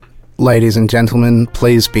Ladies and gentlemen,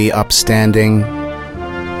 please be upstanding.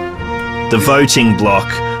 The voting bloc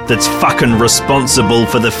that's fucking responsible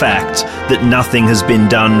for the fact that nothing has been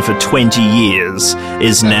done for 20 years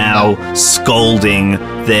is now scolding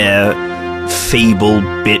their feeble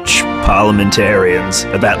bitch parliamentarians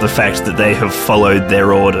about the fact that they have followed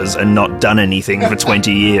their orders and not done anything for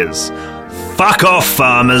 20 years. Fuck off,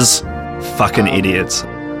 farmers! Fucking idiots.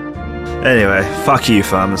 Anyway, fuck you,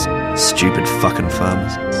 farmers. Stupid fucking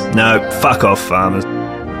farmers. No, fuck off, farmers.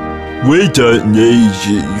 We don't need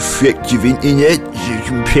the effective internet to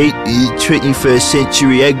compete in 21st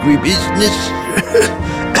century agribusiness.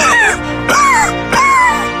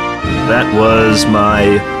 That was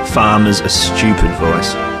my farmer's a stupid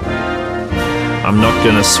voice. I'm not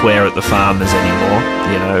going to swear at the farmers anymore.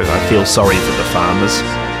 You know, I feel sorry for the farmers.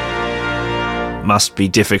 Must be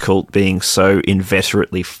difficult being so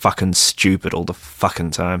inveterately fucking stupid all the fucking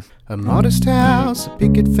time. A modest house, a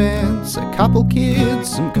picket fence, a couple kids,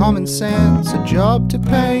 some common sense, a job to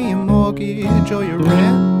pay your mortgage or your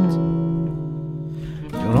rent.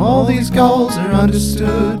 And all these goals are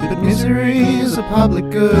understood, but misery is a public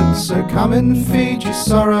good, so come and feed your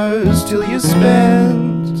sorrows till you're spent.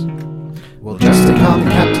 Well, just to come, the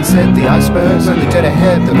captain said, the iceberg's only dead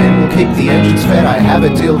ahead, the men will keep the engines fed, I have a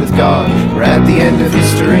deal with God. We're at the end of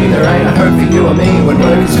history, there ain't a hope for you or me, when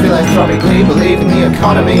workers philanthropically believe in the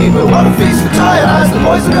economy. But what a feast for tired eyes, the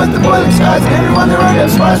poison earth, the boiling skies, and everyone their own damn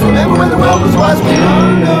spies. Remember when the world was wise?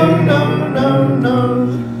 Well,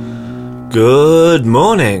 no. Good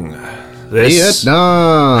morning.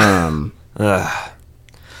 Vietnam.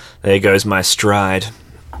 There goes my stride.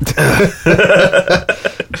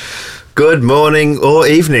 Good morning or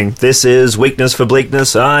evening. This is Weakness for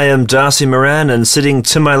Bleakness. I am Darcy Moran, and sitting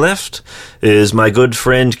to my left is my good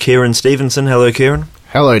friend Kieran Stevenson. Hello, Kieran.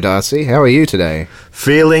 Hello, Darcy. How are you today?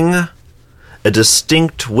 Feeling a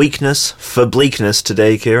distinct weakness for bleakness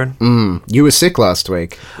today, Kieran. You were sick last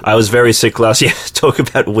week. I was very sick last year. Talk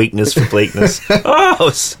about weakness for bleakness. I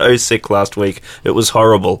was so sick last week. It was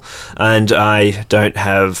horrible. And I don't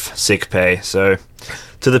have sick pay. So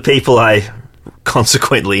to the people I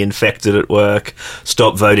consequently infected at work,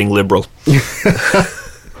 stop voting Liberal.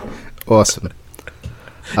 Awesome.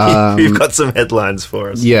 You've got some headlines for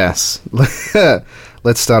us. Yes.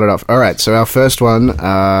 Let's start it off. All right, so our first one,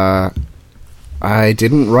 I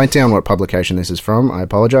didn't write down what publication this is from. I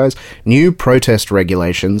apologise. New protest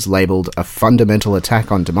regulations labelled a fundamental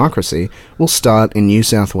attack on democracy will start in New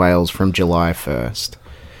South Wales from July 1st.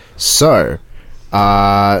 So,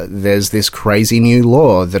 there's this crazy new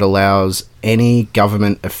law that allows any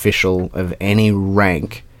government official of any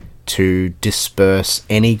rank to disperse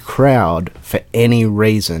any crowd for any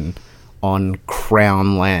reason on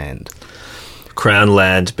Crown land. Crown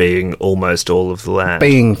land being almost all of the land.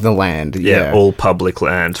 Being the land, yeah. All public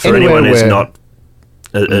land. For Anywhere anyone who's where- not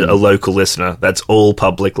a local listener, that's all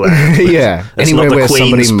public land. Yeah. It's Anywhere not the where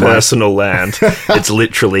Queen's somebody might- personal land. It's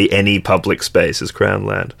literally any public space is Crown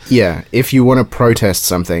land. Yeah, if you want to protest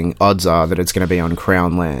something, odds are that it's going to be on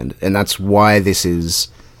Crown land, and that's why this is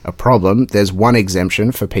a problem. There's one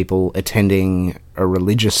exemption for people attending a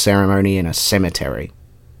religious ceremony in a cemetery.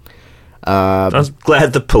 I'm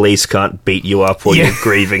glad the police can't beat you up while Yeah. you're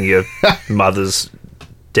grieving your mother's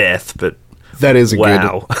death, but That is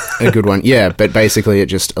wow. a good one. Yeah, but basically it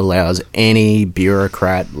just allows any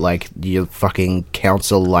bureaucrat, like your fucking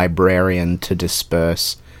council librarian, to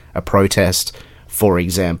disperse a protest, for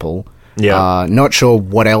example. Yeah. Not sure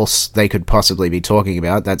what else they could possibly be talking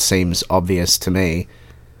about. That seems obvious to me,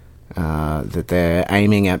 that they're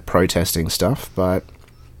aiming at protesting stuff, but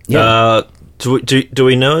yeah. Do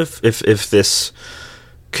we know if this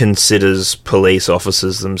considers police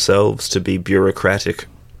officers themselves to be bureaucratic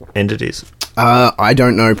entities? I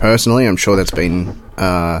don't know personally. I'm sure that's been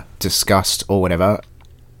discussed or whatever.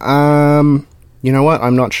 You know what?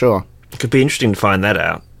 I'm not sure. It could be interesting to find that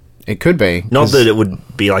out. It could be. Not that it would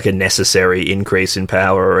be like a necessary increase in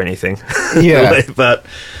power or anything. Yeah. but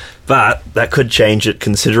that could change it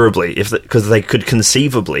considerably because they could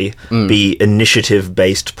conceivably be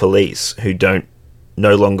initiative-based police who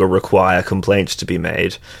no longer require complaints to be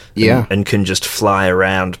made. And can just fly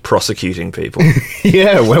around prosecuting people.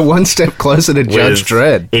 Yeah, we're one step closer to Judge with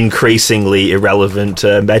Dredd. Increasingly irrelevant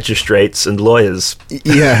magistrates and lawyers.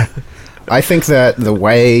 Yeah. I think that the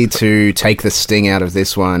way to take the sting out of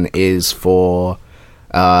this one is for,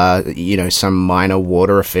 some minor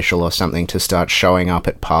water official or something to start showing up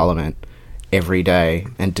at Parliament every day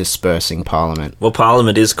and dispersing Parliament. Well,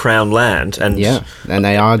 Parliament is Crown land, and yeah, and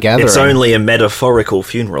they are gathering. It's only a metaphorical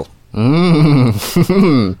funeral.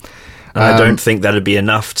 I don't think that'd be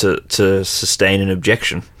enough to sustain an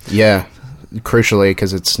objection. Yeah. crucially,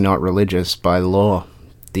 because it's not religious, by law.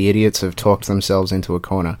 The idiots have talked themselves into a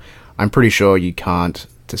corner. I'm pretty sure you can't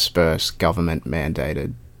disperse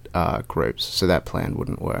government-mandated groups, so that plan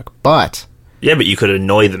wouldn't work. But... Yeah, but you could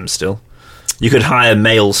annoy them still. You could hire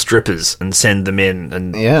male strippers and send them in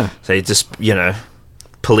and say, just,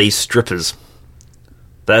 police strippers.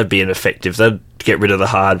 That'd be ineffective. That'd get rid of the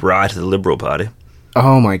hard right of the Liberal Party.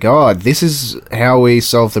 Oh my god, this is how we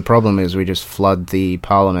solve the problem, is we just flood the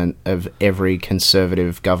parliament of every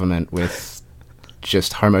conservative government with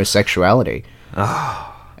just homosexuality.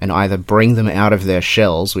 And either bring them out of their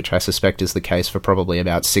shells, which I suspect is the case for probably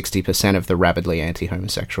about 60% of the rabidly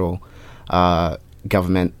anti-homosexual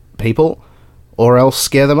government people, or else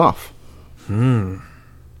scare them off.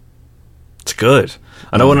 It's good.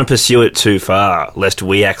 I don't want to pursue it too far, lest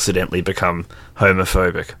we accidentally become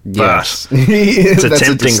homophobic. Yes. But it's a That's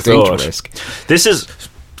tempting distinct thought. risk. This is,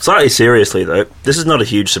 slightly seriously though, this is not a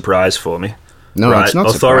huge surprise for me. No, it's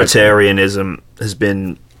not surprising. Authoritarianism has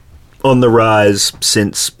been on the rise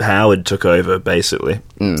since Howard took over, basically.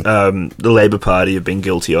 The Labour Party have been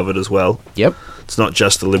guilty of it as well. Yep. It's not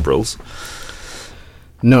just the Liberals.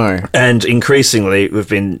 No. And increasingly, we've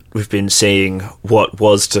been seeing what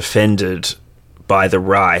was defended by the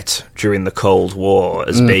right during the Cold War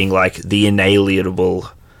as being like the inalienable,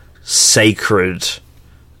 sacred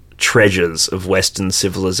treasures of Western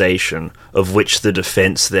civilization, of which the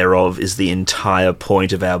defense thereof is the entire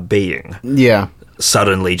point of our being. Yeah.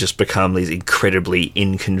 Suddenly just become these incredibly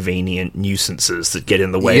inconvenient nuisances that get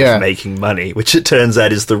in the way of making money, which it turns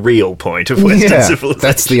out is the real point of Western civilization.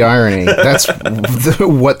 That's the irony. That's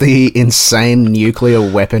what the insane nuclear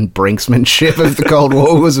weapon brinksmanship of the Cold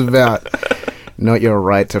War was about. Not your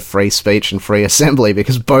right to free speech and free assembly,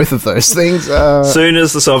 because both of those things are... Soon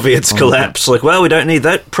as the Soviets collapse, like, well, we don't need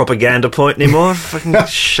that propaganda point anymore. Fucking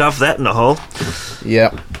shove that in a hole.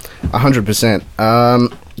 Yep,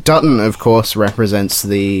 100%. Dutton, of course, represents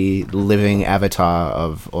the living avatar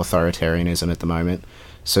of authoritarianism at the moment,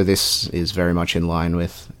 so this is very much in line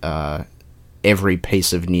with every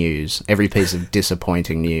piece of news, every piece of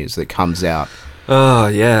disappointing news that comes out. Oh,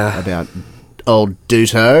 yeah. About old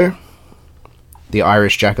Duto, the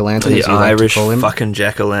Irish jack-o'-lantern, the as you like Irish to call him. Fucking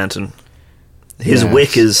jack-o'-lantern. His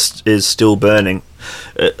wick is still burning.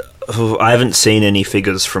 I haven't seen any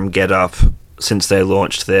figures from Get Up since they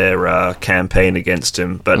launched their campaign against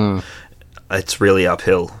him, but it's really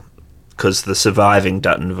uphill, because the surviving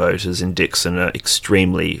Dutton voters in Dixon are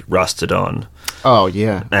extremely rusted on. Oh,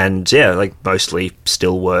 yeah. And, yeah, like, mostly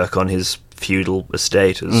still work on his feudal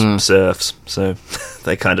estate as serfs, so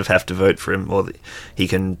they kind of have to vote for him, or he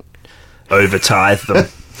can over-tithe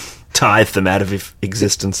them out of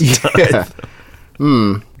existence. Yeah.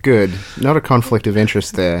 Good. Not a conflict of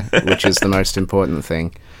interest there, which is the most important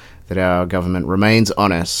thing, that our government remains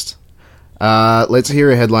honest. Let's hear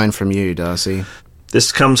a headline from you, Darcy.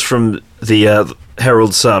 This comes from the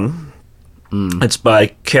Herald Sun. It's by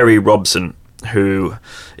Kerry Robson, who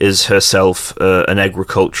is herself an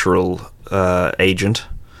agricultural agent.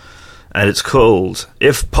 And it's called,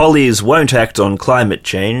 "If Pollies Won't Act on Climate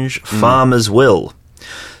Change, Farmers Will."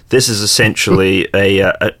 This is essentially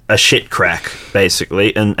a shit crack,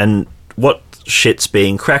 basically, and what shit's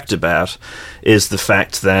being cracked about is the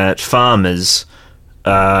fact that farmers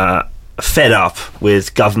are fed up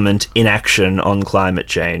with government inaction on climate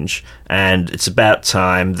change, and it's about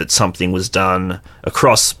time that something was done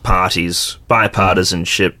across parties,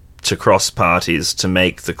 bipartisanship to cross parties, to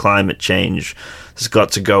make the climate change has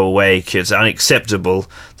got to go away. It's unacceptable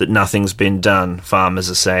that nothing's been done,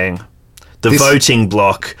 farmers are saying. The voting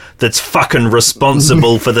bloc that's fucking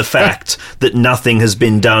responsible for the fact that nothing has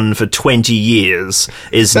been done for 20 years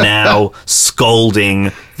is now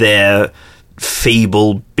scolding their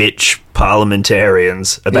feeble bitch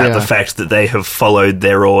parliamentarians about the fact that they have followed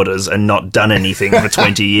their orders and not done anything for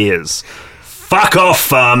 20 years. Fuck off,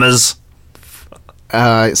 farmers!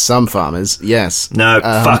 Some farmers, yes. No,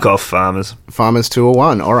 fuck off, farmers. Farmers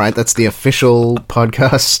 201. All right, that's the official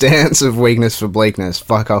podcast stance of Weakness for Bleakness.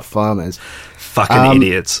 Fuck off, farmers. Fucking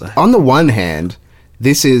idiots. On the one hand,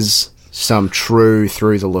 this is some true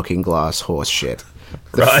through-the-looking-glass horse shit.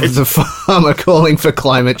 Right. The farmer calling for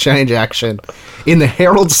climate change action in the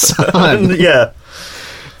Herald Sun. Yeah.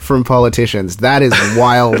 From politicians. That is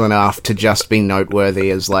wild enough to just be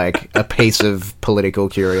noteworthy as, like, a piece of political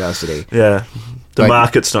curiosity. Yeah. The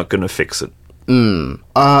market's not going to fix it. On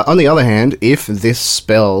the other hand, if this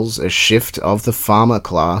spells a shift of the farmer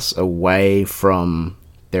class away from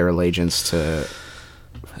their allegiance to...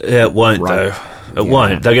 Yeah, it won't, though. It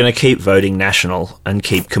won't. They're going to keep voting National and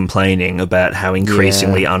keep complaining about how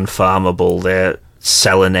increasingly unfarmable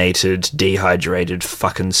salinated, dehydrated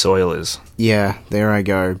fucking soil is. Yeah, there I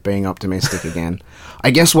go, being optimistic again.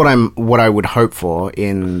 I guess what I would hope for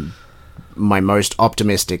in my most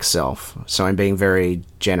optimistic self, so I'm being very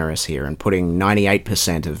generous here and putting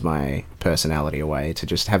 98% of my personality away to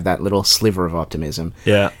just have that little sliver of optimism,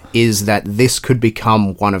 is that this could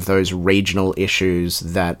become one of those regional issues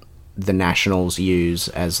that the Nationals use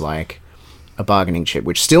as, like, a bargaining chip,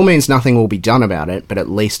 which still means nothing will be done about it, but at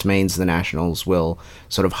least means the Nationals will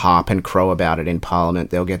sort of harp and crow about it in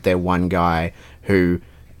Parliament. They'll get their one guy who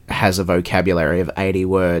has a vocabulary of 80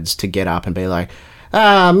 words to get up and be like,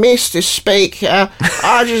 Mr. Speaker,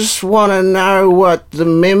 I just want to know what the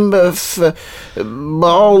member for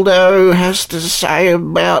Baldo has to say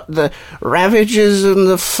about the ravages and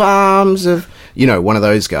the farms of... You know, one of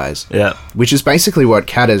those guys. Yeah. Which is basically what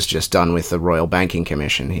Katter's just done with the Royal Banking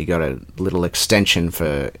Commission. He got a little extension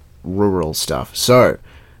for rural stuff. So,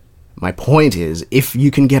 my point is, if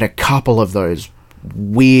you can get a couple of those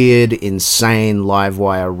weird, insane,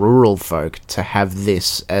 livewire rural folk to have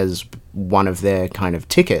this as one of their kind of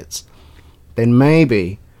tickets, then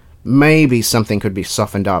maybe something could be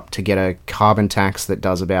softened up to get a carbon tax that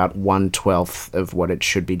does about 1/12 of what it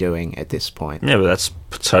should be doing at this point. Yeah, but that's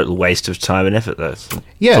a total waste of time and effort, though.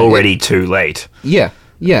 Yeah, it's already too late. Yeah,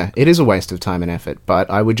 it is a waste of time and effort, but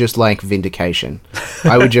I would just like vindication.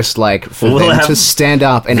 I would just like for them to stand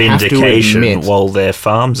up and have to admit... while their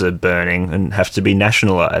farms are burning and have to be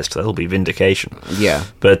nationalised. That'll be vindication. Yeah.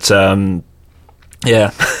 But,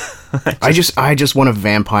 yeah... I just want a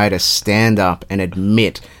vampire to stand up and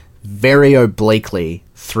admit very obliquely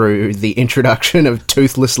through the introduction of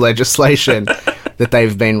toothless legislation that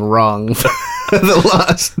they've been wrong for the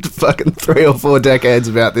last fucking 3 or 4 decades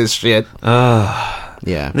about this shit.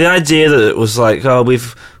 Yeah. The idea that it was like, oh,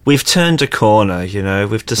 we've turned a corner, you know,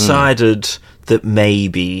 we've decided that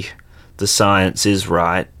maybe the science is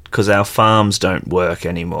right because our farms don't work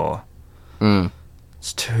anymore.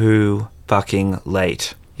 It's too fucking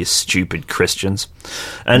late. You stupid Christians.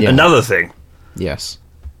 And another thing. Yes.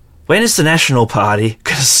 When is the National Party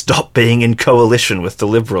going to stop being in coalition with the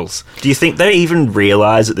Liberals? Do you think they even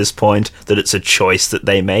realise at this point that it's a choice that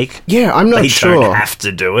they make? Yeah, I'm not sure. They don't have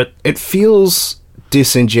to do it. It feels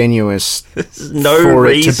disingenuous for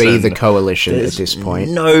it to be the coalition at this point.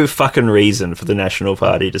 No fucking reason for the National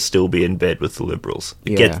Party to still be in bed with the Liberals.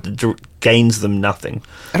 It gains them nothing.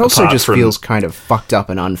 It also just feels kind of fucked up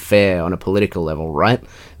and unfair on a political level, right?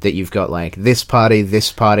 That you've got, like, this party,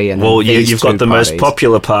 and well, these you've got the parties. most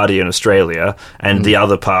popular party in Australia and the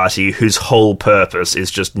other party whose whole purpose is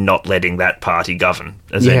just not letting that party govern,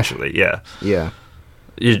 essentially. Yeah.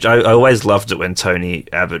 I always loved it when Tony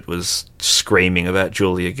Abbott was screaming about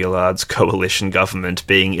Julia Gillard's coalition government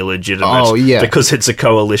being illegitimate because it's a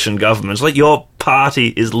coalition government. It's like your party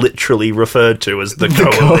is literally referred to as the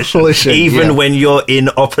coalition. Even when you're in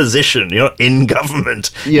opposition, you're in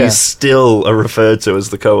government, you still are referred to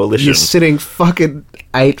as the coalition. You're sitting fucking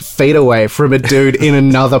 8 feet away from a dude in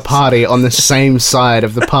another party on the same side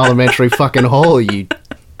of the parliamentary fucking hall, you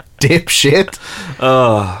dipshit.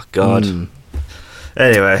 Oh, God.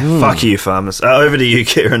 Anyway, fuck you, farmers. Over to you,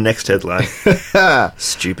 Kieran. Next headline.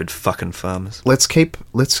 Stupid fucking farmers. Let's keep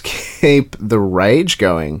the rage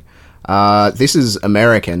going. This is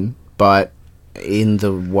American, but in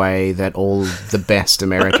the way that all the best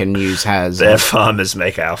American news has. Their farmers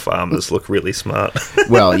make our farmers look really smart.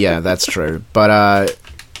 Well, yeah, that's true. But,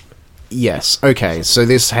 yes, okay, so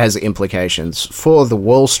this has implications. For the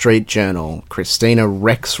Wall Street Journal, Christina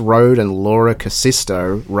Rexroad and Laura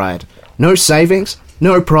Casisto write, no savings,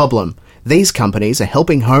 no problem. These companies are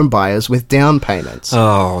helping home buyers with down payments.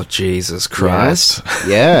 Oh, Jesus Christ.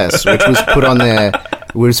 Yes, which was put on their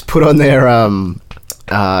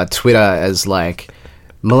Twitter as like,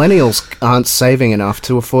 millennials aren't saving enough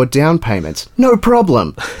to afford down payments. No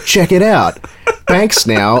problem. Check it out. Banks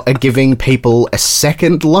now are giving people a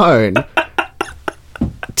second loan,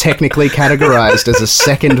 technically categorized as a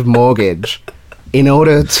second mortgage, in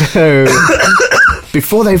order to...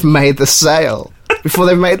 Before they've made the sale, before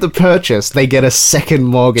they've made the purchase, they get a second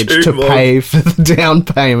mortgage to pay for the down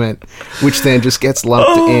payment, which then just gets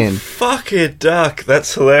lumped in. Fucking duck.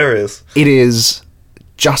 That's hilarious. It is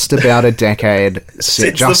just about a decade,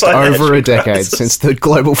 just over a decade since the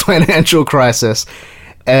global financial crisis.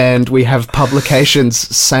 And we have publications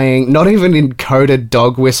saying, not even encoded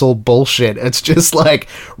dog whistle bullshit, it's just like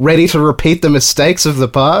ready to repeat the mistakes of the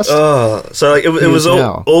past. Oh, so like it was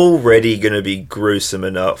already going to be gruesome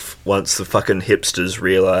enough once the fucking hipsters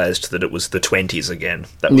realised that it was the 20s again.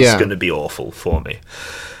 That was going to be awful for me.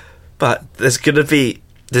 But there's going to be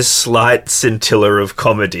this slight scintilla of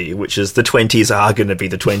comedy, which is the 20s are going to be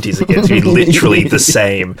the 20s again. It's gonna be literally the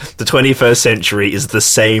same. The 21st century is the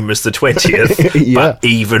same as the 20th, but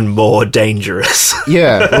even more dangerous.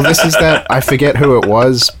 Yeah, well, this is that. I forget who it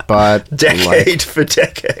was, but Decade for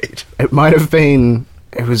decade. It might have been.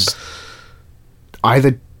 It was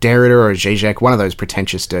either Derrida or Zizek, one of those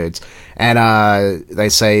pretentious dudes. And they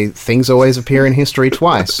say things always appear in history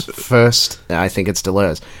twice. First, I think it's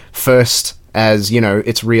Deleuze. First, as,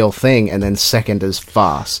 it's real thing, and then second as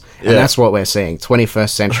farce. And that's what we're seeing. 21st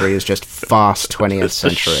century is just farce 20th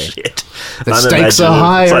century. Shit. The stakes are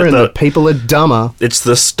higher and the people are dumber. It's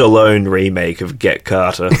the Stallone remake of Get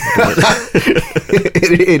Carter.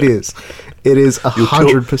 It is. It is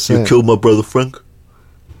 100%. You killed my brother Frank.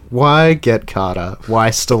 Why Get Carter? Why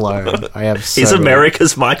Stallone? I have so He's many.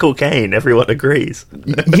 America's Michael Caine. Everyone agrees.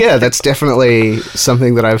 Yeah, that's definitely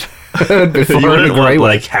something that I've heard before. You and wouldn't agree want, with.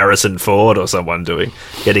 like, Harrison Ford or someone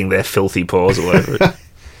getting their filthy paws all over it.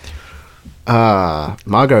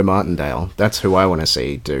 Margot Martindale. That's who I want to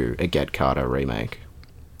see do a Get Carter remake.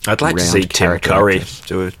 I'd like to see Round Tim character Curry actors.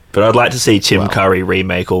 do it. But I'd like to see Tim Curry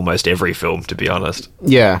remake almost every film, to be honest.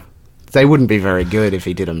 Yeah, they wouldn't be very good if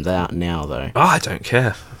he did them now, though. Oh, I don't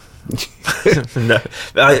care. No,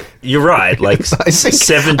 you're right. Like, I think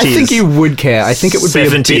 70s. I think you would care. I think it would be a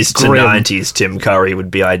bit 70s to grim. 90s Tim Curry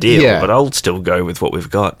would be ideal, Yeah. but I'll still go with what we've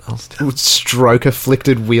got.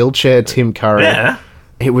 Stroke-afflicted wheelchair Tim Curry. Yeah.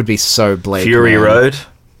 It would be so Blade Fury Man. Road.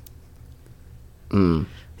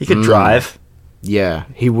 He could drive. Yeah,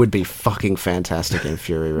 he would be fucking fantastic in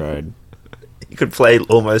Fury Road. He could play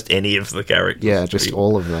almost any of the characters. Yeah, just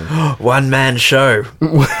all of them. One-man show.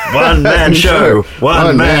 One-man show.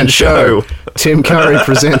 One-man show. Tim Curry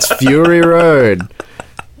presents Fury Road.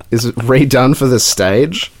 Is it redone for the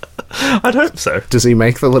stage? I'd hope so. Does he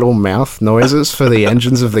make the little mouth noises for the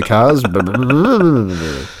engines of the cars?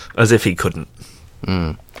 As if he couldn't.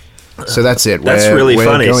 So that's it. That's really we're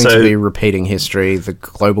funny. Going So- to be repeating history. The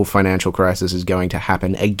global financial crisis is going to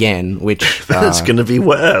happen again, which It's going to be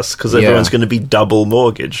worse, because everyone's going to be double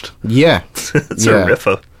mortgaged. yeah, It's yeah. a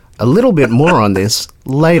ripper. A little bit more on this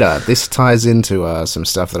later. This ties into some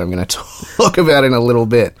stuff that I'm going to talk about in a little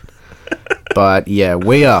bit. But yeah,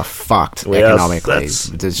 we are fucked economically. that's-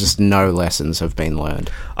 There's just no lessons have been learned.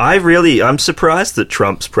 I'm surprised that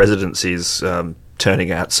Trump's presidency is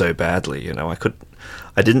turning out so badly.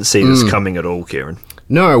 I didn't see this coming at all, Kieran.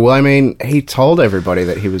 No, well, I mean, he told everybody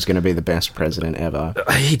that he was going to be the best president ever.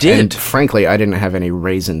 He did. And frankly, I didn't have any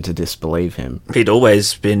reason to disbelieve him. He'd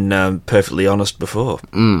always been perfectly honest before.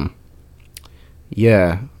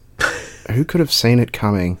 Yeah. Who could have seen it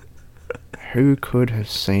coming? Who could have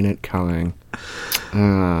seen it coming?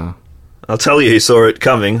 I'll tell you who saw it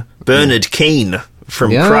coming. Bernard Keane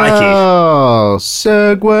from Crikey. Oh,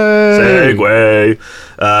 segue.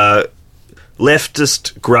 Segway.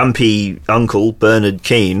 Leftist grumpy uncle Bernard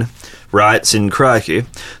Keane writes in Crikey,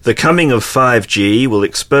 "The coming of 5G will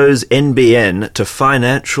expose NBN to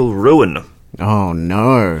financial ruin. Oh,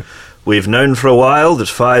 no. We've known for a while that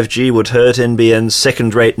 5G would hurt NBN's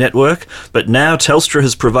second-rate network, but now Telstra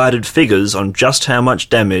has provided figures on just how much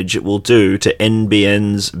damage it will do to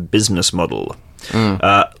NBN's business model."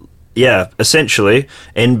 Essentially,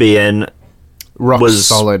 NBN Rock was-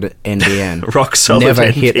 solid NBN. rock solid Never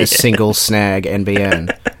hit a NBN. single snag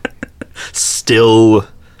NBN. Still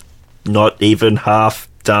not even half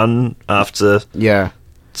done after Yeah.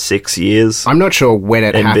 6 years. I'm not sure when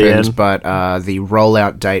it NBN. happened, but the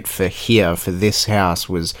rollout date for this house,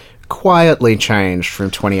 was quietly changed from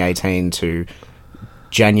 2018 to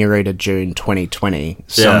January to June 2020,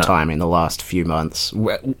 sometime in the last few months.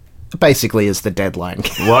 Basically is the deadline.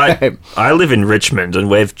 Why? I live in Richmond, and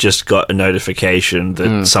we've just got a notification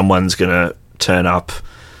that someone's going to turn up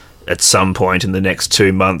at some point in the next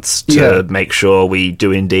 2 months to make sure we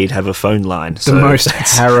do indeed have a phone line. The most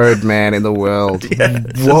harrowed man in the world,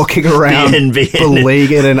 walking around the NBN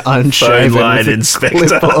beleaguered and unshaven phone line with a inspector.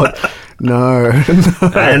 clipboard. No.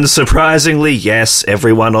 And surprisingly, yes,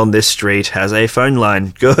 everyone on this street has a phone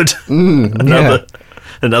line. Good.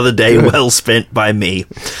 Another day well spent by me.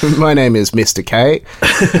 My name is Mr. K.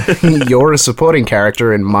 You're a supporting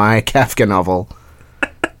character in my Kafka novel.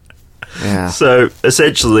 Yeah. So,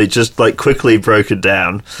 essentially, just like quickly broken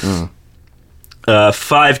down,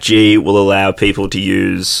 5G will allow people to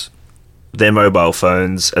use their mobile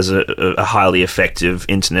phones as a highly effective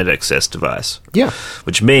internet access device. Yeah.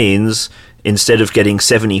 Which means, instead of getting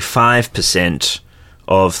 75%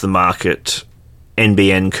 of the market,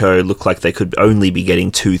 NBN Co. look like they could only be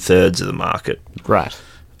getting 2/3 of the market. Right.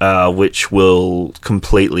 Which will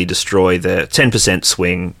completely destroy their 10%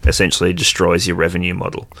 swing, essentially destroys your revenue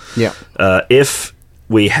model. Yeah. If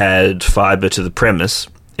we had fibre to the premise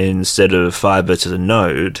instead of fibre to the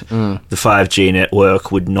node, the 5G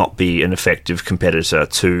network would not be an effective competitor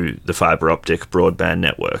to the fibre optic broadband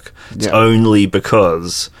network. It's only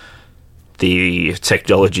because the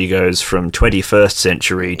technology goes from 21st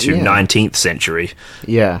century to 19th century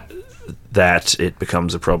that it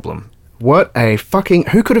becomes a problem. What a fucking...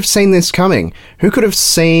 Who could have seen this coming? Who could have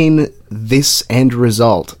seen this end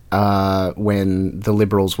result when the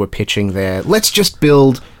Liberals were pitching their... Let's just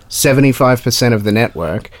build 75% of the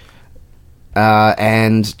network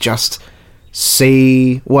and just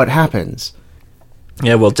see what happens.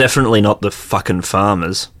 Yeah, well, definitely not the fucking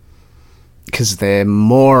farmers. Because they're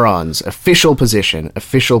morons. Official position.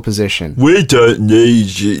 We don't need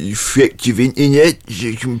the effective internet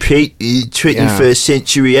to compete in 21st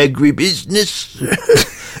century agribusiness.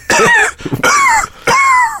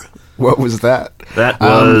 What was that? That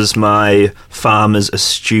was my farmer's a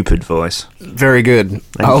stupid voice. Very good.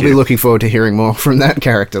 I'll be looking forward to hearing more from that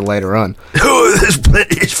character later on. Oh, there's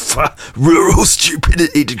plenty of rural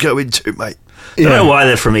stupidity to go into, mate. I don't know why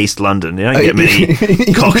they're from East London. You don't get many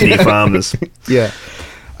Cockney farmers. Yeah.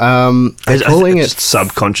 I just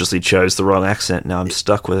subconsciously chose the wrong accent. Now I'm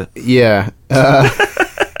stuck with it. Yeah.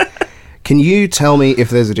 Can you tell me if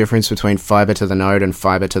there's a difference between fibre to the node and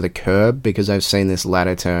fibre to the curb? Because I've seen this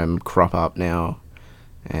latter term crop up now,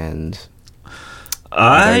 and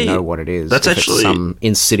I don't know what it is. That's actually it's some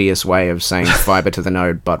insidious way of saying fibre to the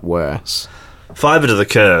node, but worse. Fibre to the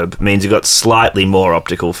curb means you've got slightly more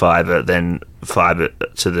optical fibre than fibre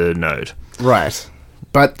to the node. Right.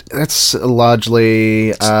 But that's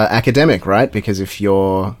largely academic, right? Because if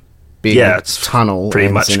you're big tunnel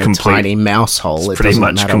pretty much in a tiny mouse hole, it pretty doesn't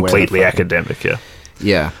much matter completely academic,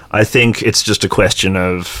 Yeah. I think it's just a question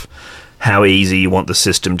of how easy you want the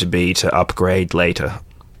system to be to upgrade later.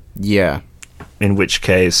 Yeah. In which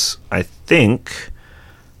case, I think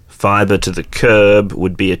fibre to the curb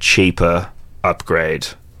would be a cheaper upgrade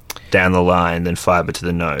down the line than fibre to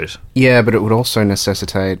the node. Yeah, but it would also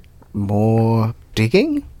necessitate more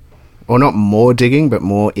digging? Or not more digging, but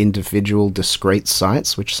more individual discrete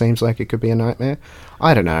sites, which seems like it could be a nightmare.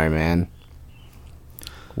 I don't know, man.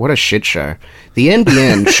 What a shit show. The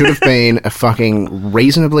NBN should have been a fucking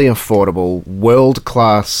reasonably affordable,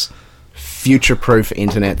 world-class, future-proof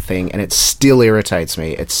internet thing, and it still irritates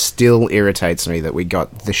me. It still irritates me that we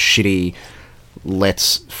got the shitty,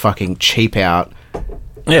 let's fucking cheap out.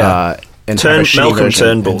 Yeah. And Malcolm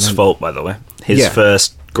Turnbull's fault, by the way. His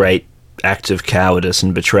first great act of cowardice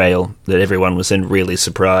and betrayal that everyone was then really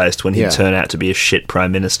surprised when he'd turn out to be a shit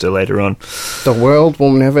prime minister later on. The world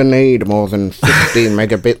will never need more than 50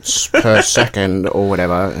 megabits per second or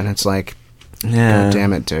whatever, and it's like, God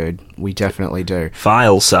damn it, dude. We definitely do.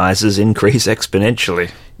 File sizes increase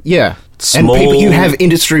exponentially. Yeah. And people, you have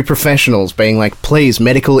industry professionals being like, please,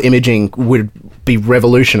 medical imaging would be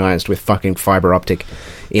revolutionized with fucking fiber optic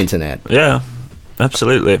internet. Yeah,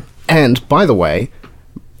 absolutely. And, by the way,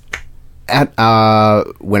 at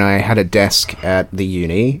when I had a desk at the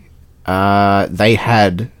uni, they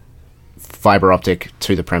had fiber optic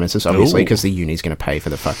to the premises, obviously, because the uni's going to pay for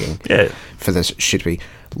the fucking for this shit to be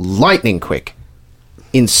lightning quick,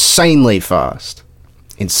 insanely fast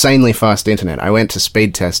internet. I went to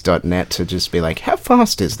speedtest.net to just be like, how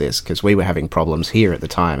fast is this? Because we were having problems here at the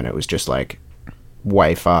time, and it was just like,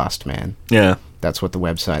 way fast, man. Yeah. That's what the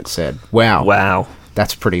website said. Wow.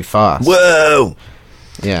 That's pretty fast. Whoa!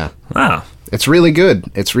 Yeah. Wow. It's really good.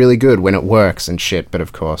 It's really good when it works and shit, but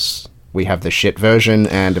of course, we have the shit version,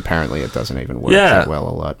 and apparently it doesn't even work that well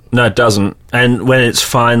a lot. No, it doesn't. And when it's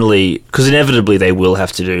finally... Because inevitably they will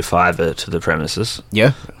have to do fibre to the premises.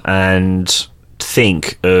 Yeah. And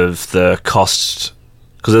think of the cost...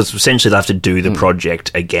 Because it's essentially they have to do the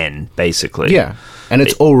project again, basically. Yeah. And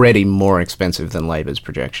it's already more expensive than Labor's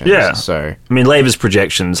projections. Yeah. So... I mean, Labor's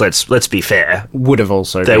projections, let's be fair... Would have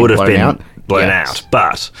also they been would have blown been out.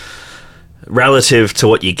 But... relative to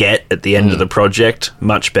what you get at the end of the project,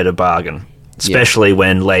 much better bargain. Especially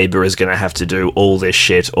when Labour is going to have to do all this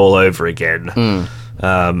shit all over again.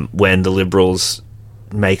 When the Liberals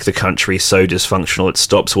make the country so dysfunctional it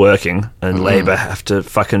stops working, and Labour have to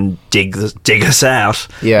fucking dig us out.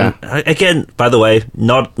 Yeah. And, again, by the way,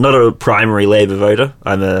 not a primary Labour voter.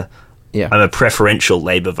 I'm a preferential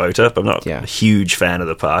Labour voter, but I'm not a huge fan of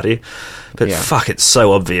the party. But fuck, it's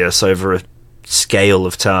so obvious over a scale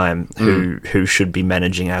of time who should be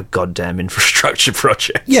managing our goddamn infrastructure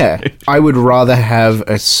projects. Yeah, I would rather have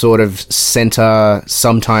a sort of centre,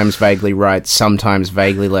 sometimes vaguely right, sometimes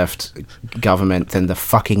vaguely left government than the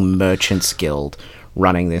fucking Merchants Guild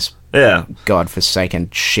running this godforsaken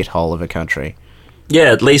shithole of a country.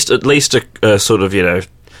 Yeah, at least a sort of,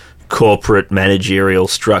 corporate managerial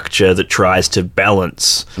structure that tries to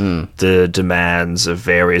balance the demands of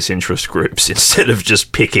various interest groups instead of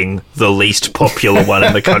just picking the least popular one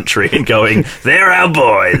in the country and going, they're our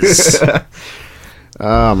boys.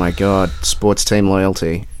 Oh my god, sports team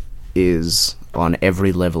loyalty is on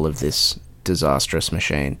every level of this disastrous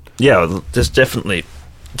machine. Yeah, well, there's definitely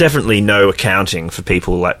no accounting for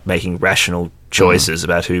people like making rational choices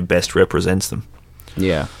about who best represents them.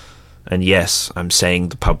 Yeah. And yes, I'm saying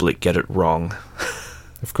the public get it wrong.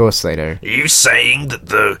 Of course they do. Are you saying that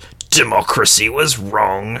the democracy was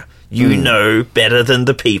wrong? You know better than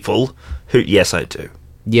the people who... Yes, I do.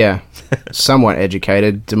 Yeah. Somewhat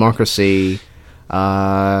educated. Democracy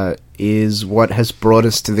is what has brought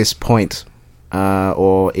us to this point.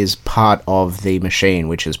 Or is part of the machine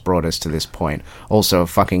which has brought us to this point. Also, a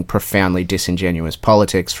fucking profoundly disingenuous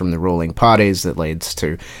politics from the ruling parties that leads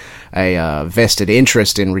to a vested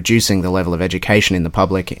interest in reducing the level of education in the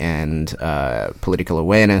public and political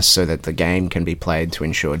awareness so that the game can be played to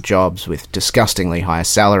ensure jobs with disgustingly high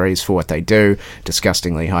salaries for what they do,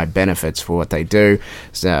 disgustingly high benefits for what they do,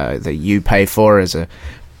 that you pay for as a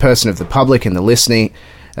person of the public and the listening.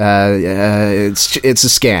 It's a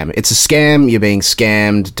scam. It's a scam. You're being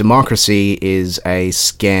scammed. Democracy is a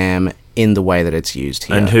scam in the way that it's used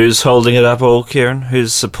here. And who's holding it up all, Kieran?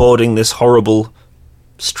 Who's supporting this horrible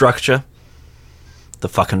structure? The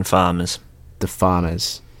fucking farmers. The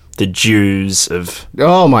farmers. The Jews of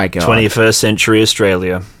Oh my god. 21st century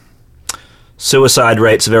Australia. Suicide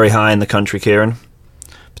rates are very high in the country, Kieran,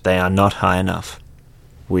 but they are not high enough.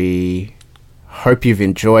 We hope you've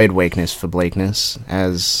enjoyed Weakness for Bleakness.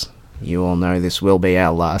 As you all know, this will be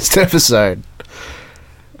our last episode.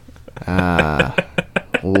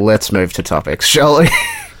 Let's move to topics, shall we?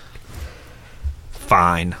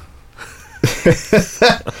 Fine.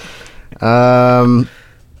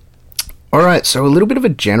 Alright, so a little bit of a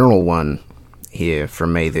general one here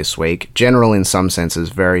from me this week. General in some senses,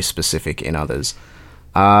 very specific in others.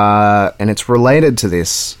 And it's related to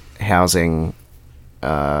this housing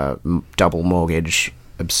double mortgage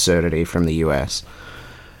absurdity from the US.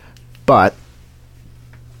 But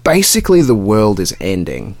basically the world is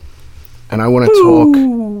ending. And I want to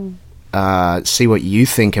talk, see what you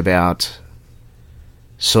think about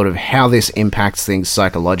sort of how this impacts things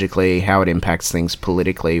psychologically, how it impacts things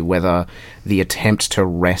politically, whether the attempt to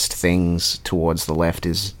wrest things towards the left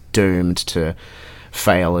is doomed to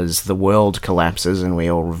fail as the world collapses and we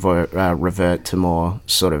all revert to more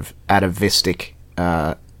sort of atavistic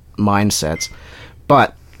mindsets.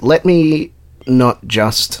 But let me not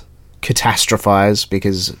just catastrophize,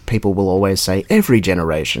 because people will always say every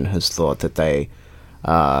generation has thought that they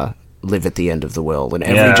live at the end of the world, and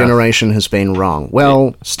every generation has been wrong.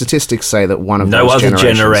 Well, statistics say that one of no those other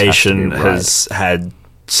generation has had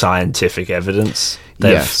scientific evidence.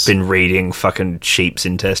 They've been reading fucking sheep's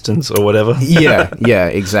intestines or whatever. Yeah,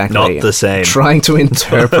 exactly. Not the same. Trying to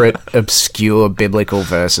interpret obscure biblical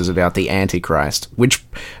verses about the Antichrist, which,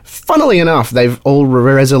 funnily enough, they've all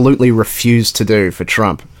resolutely refused to do for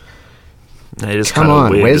Trump. It is Come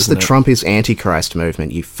on, weird, where's the it? Trump is Antichrist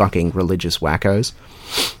movement, you fucking religious wackos?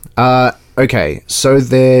 Okay, so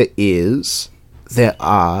there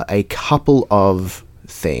are a couple of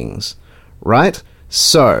things, right?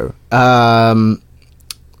 So,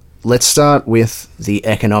 let's start with the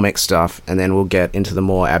economic stuff, and then we'll get into the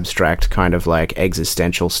more abstract kind of like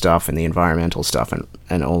existential stuff and the environmental stuff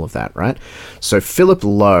and all of that, right? So Philip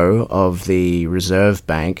Lowe of the Reserve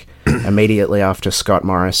Bank, immediately after Scott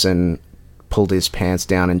Morrison pulled his pants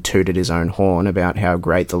down and tooted his own horn about how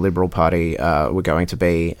great the Liberal Party were going to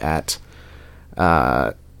be at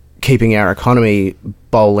keeping our economy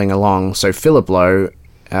bowling along. So Philip Lowe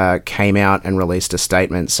came out and released a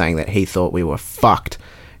statement saying that he thought we were fucked.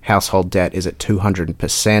 Household debt is at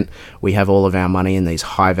 200%. We have all of our money in these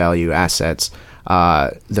high-value assets.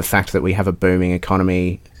 The fact that we have a booming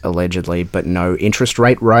economy, allegedly, but no interest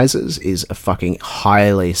rate rises is a fucking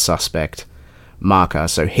highly suspect marker.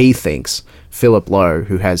 So he thinks, Philip Lowe,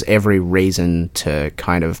 who has every reason to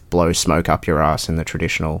kind of blow smoke up your ass in the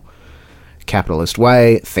traditional capitalist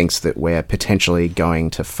way, thinks that we're potentially going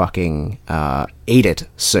to fucking eat it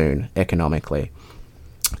soon economically.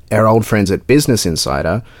 Our old friends at Business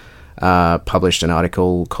Insider published an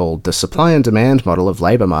article called "The Supply and Demand Model of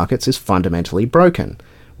Labour Markets is Fundamentally Broken,"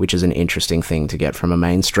 which is an interesting thing to get from a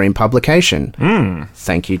mainstream publication.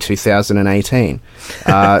 Thank you, 2018.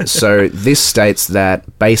 So this states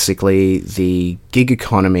that basically the gig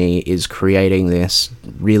economy is creating this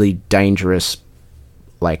really dangerous,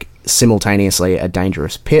 like simultaneously a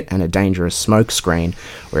dangerous pit and a dangerous smoke screen,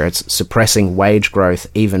 where it's suppressing wage growth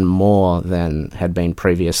even more than had been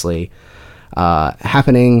previously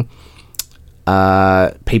happening.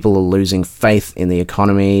 People are losing faith in the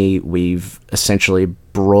economy. We've essentially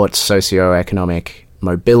brought socioeconomic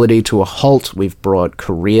mobility to a halt. We've brought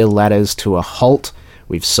career ladders to a halt.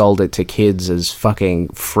 We've sold it to kids as fucking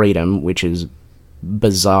freedom, which is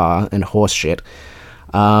bizarre and horseshit.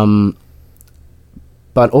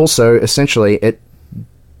 But also, essentially, it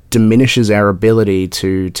diminishes our ability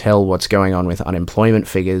to tell what's going on with unemployment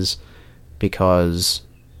figures, because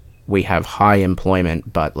we have high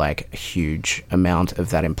employment, but like a huge amount of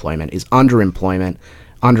that employment is underemployment.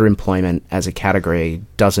 Underemployment as a category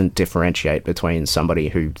doesn't differentiate between somebody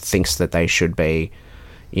who thinks that they should be,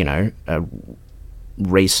 you know, a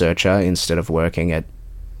researcher instead of working at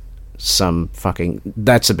some fucking...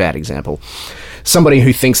 That's a bad example. Somebody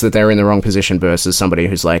who thinks that they're in the wrong position versus somebody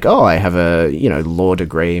who's like, oh, I have a, you know, law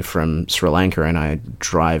degree from Sri Lanka and I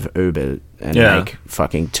drive Uber and make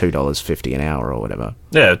fucking $2.50 an hour or whatever.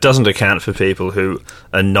 Yeah, it doesn't account for people who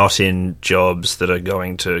are not in jobs that are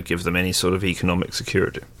going to give them any sort of economic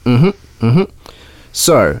security.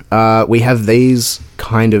 So, we have these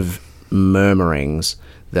kind of murmurings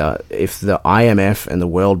that if the IMF and the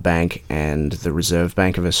World Bank and the Reserve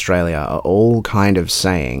Bank of Australia are all kind of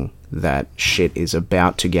saying that shit is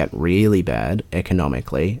about to get really bad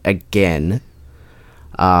economically again,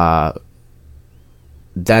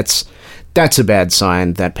 that's a bad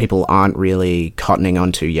sign that people aren't really cottoning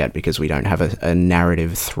onto yet, because we don't have a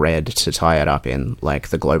narrative thread to tie it up in, like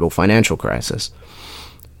the global financial crisis.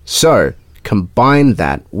 So, combine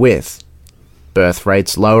that with birth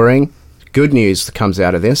rates lowering. Good news that comes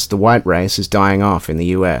out of this: the white race is dying off in the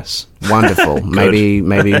US. Wonderful. maybe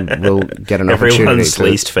we'll get an opportunity. Everyone's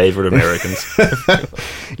least favourite Americans.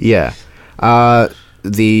 Yeah.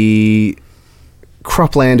 The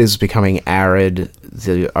cropland is becoming arid.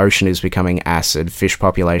 The ocean is becoming acid. Fish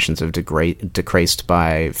populations have decreased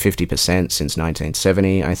by 50% since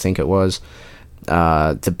 1970, I think it was.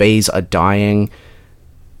 The bees are dying.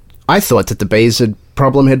 I thought that the bees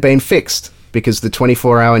problem had been fixed, because the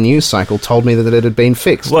 24-hour news cycle told me that it had been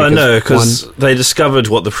fixed. Well, no, because they discovered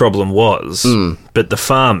what the problem was, but the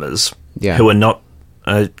farmers, who are not,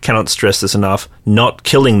 I cannot stress this enough, not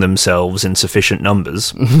killing themselves in sufficient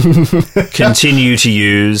numbers, continue to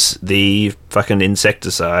use the fucking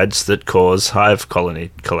insecticides that cause hive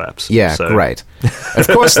colony collapse. Yeah, so. Great. Of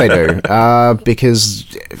course they do, because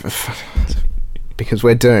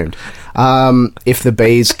we're doomed. If the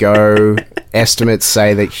bees go, estimates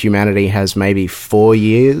say that humanity has maybe 4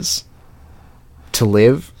 years to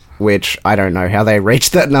live, which I don't know how they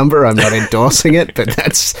reached that number. I'm not endorsing it, but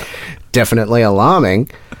that's definitely alarming.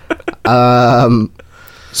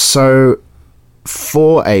 So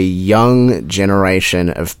for a young generation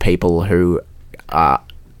of people who are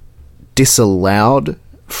disallowed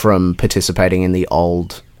from participating in the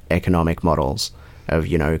old economic models of,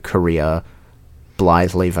 you know, Korea,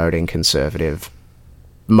 blithely voting Conservative,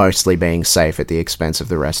 mostly being safe at the expense of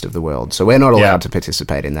the rest of the world. So we're not allowed to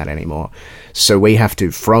participate in that anymore. So we have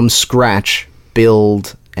to, from scratch,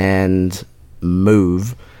 build and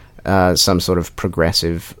move some sort of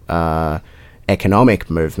progressive economic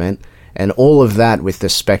movement, and all of that with the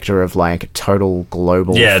spectre of like total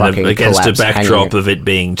global fucking against collapse a backdrop of it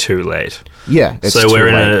being too late. Yeah, it's so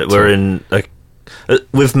too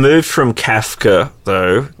we've moved from Kafka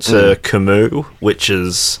though to Camus, which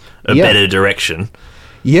is a better direction.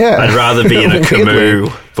 Yeah, I'd rather be in a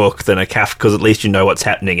Camus book than a Kafka, because at least you know what's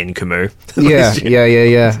happening in Camus.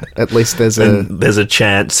 Yeah. At least there's a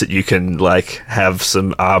chance that you can like have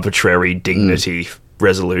some arbitrary dignity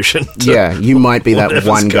resolution. Yeah, you might be that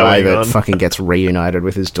one guy that fucking gets reunited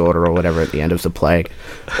with his daughter or whatever at the end of the plague,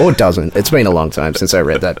 or doesn't. It's been a long time since I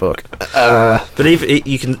read that book. But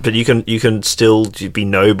you can still be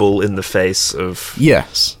noble in the face of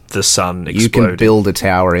the sun exploding. You can build a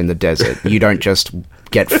tower in the desert. You don't just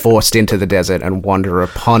get forced into the desert and wander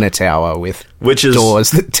upon a tower with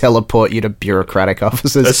doors that teleport you to bureaucratic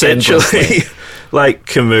offices. Essentially, like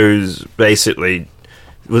Camus basically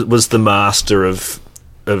was the master of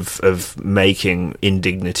making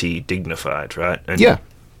indignity dignified, right? And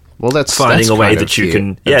well, that's finding a way that you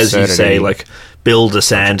can, as you say, like build a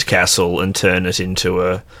sandcastle and turn it into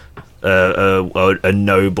a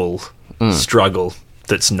noble struggle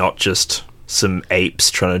that's not just some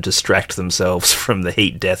apes trying to distract themselves from the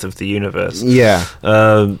heat death of the universe. Yeah.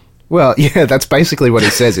 Well, yeah, that's basically what he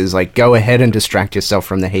says, is like, go ahead and distract yourself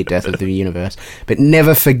from the heat death of the universe, but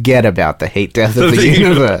never forget about the heat death of the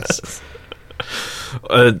universe.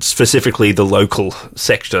 Specifically the local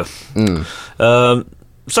sector. So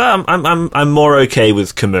I'm more okay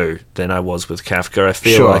with Camus than I was with Kafka. I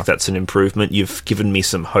feel like that's an improvement. You've given me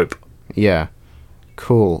some hope. Yeah.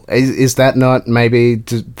 Cool. Is that not maybe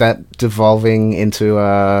that devolving into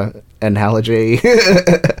analogy,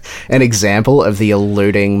 an example of the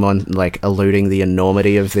eluding the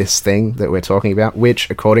enormity of this thing that we're talking about, which,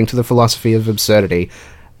 according to the philosophy of absurdity,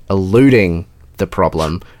 eluding the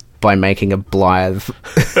problem by making a blithe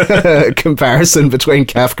comparison between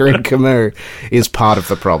Kafka and Camus is part of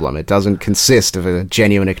the problem. It doesn't consist of a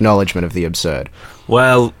genuine acknowledgement of the absurd.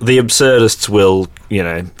 Well, the absurdists will,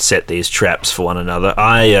 set these traps for one another.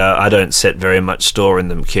 I don't set very much store in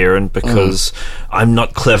them, Kieran, because I'm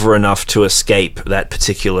not clever enough to escape that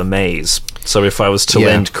particular maze. So if I was to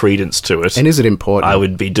lend credence to it, and is it important? I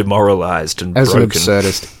would be demoralised and As broken. an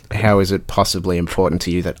absurdist, how is it possibly important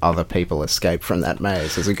to you that other people escape from that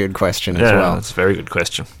maze? Is a good question as well. That's a very good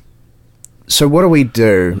question. So what do we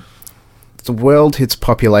do? The world hits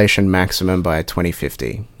population maximum by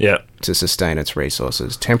 2050. Yeah. To sustain its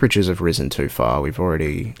resources. Temperatures have risen too far. We've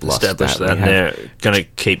already established that. And they're going to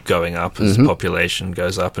keep going up as population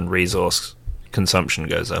goes up and resource consumption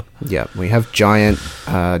goes up. Yeah, we have giant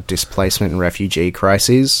displacement and refugee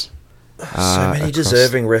crises. So many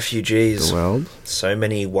deserving refugees. The world. So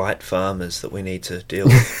many white farmers that we need to deal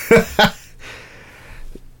with.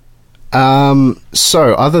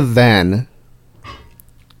 So, other than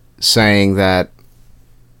saying that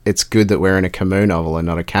it's good that we're in a Camus novel and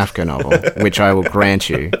not a Kafka novel, which I will grant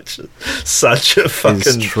you. Such a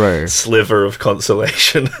fucking sliver of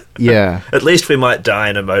consolation. Yeah. At least we might die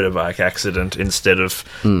in a motorbike accident instead of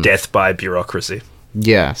death by bureaucracy.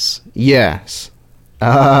 Yes.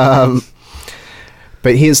 But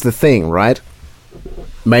here's the thing, right?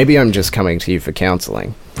 Maybe I'm just coming to you for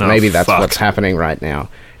counselling. Maybe that's what's happening right now.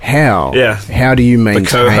 How? Yeah. How do you maintain... The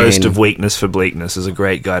co-host of Weakness for Bleakness is a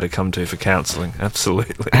great guy to come to for counselling.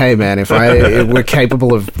 Absolutely. Hey, man, if we're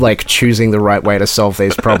capable of, choosing the right way to solve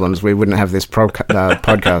these problems, we wouldn't have this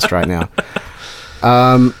podcast right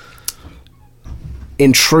now.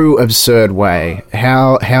 In true absurd way,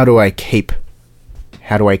 how do I keep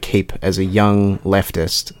as a young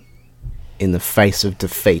leftist in the face of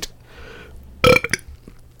defeat?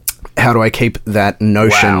 How do I keep that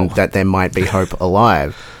notion that there might be hope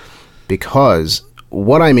alive? Because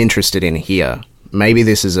what I'm interested in here, maybe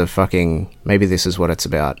this is what it's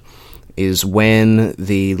about, is when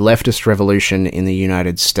the leftist revolution in the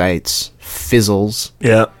United States fizzles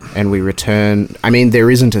and we return... I mean,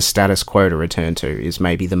 there isn't a status quo to return to, is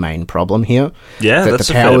maybe the main problem here. Yeah, that's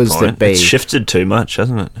a fair point. It's shifted too much,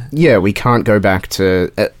 hasn't it? Yeah, we can't go back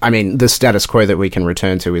to... the status quo that we can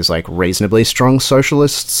return to is, reasonably strong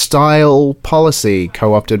socialist-style policy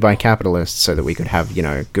co-opted by capitalists so that we could have,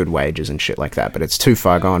 good wages and shit like that, but it's too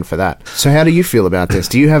far gone for that. So how do you feel about this?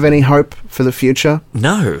 Do you have any hope for the future?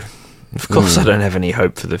 No. Of course I don't have any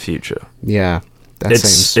hope for the future. Yeah. That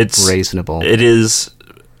seems reasonable. It is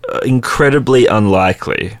incredibly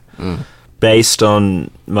unlikely, based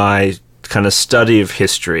on my kind of study of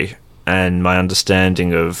history and my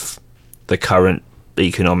understanding of the current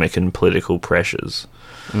economic and political pressures.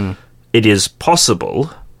 It is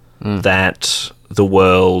possible that the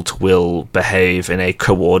world will behave in a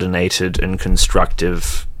coordinated and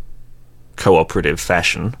constructive, cooperative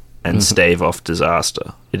fashion and stave off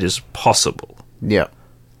disaster. It is possible. Yeah.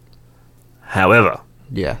 However,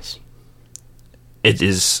 yes, it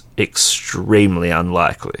is extremely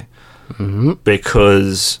unlikely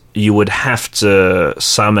because you would have to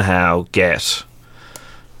somehow get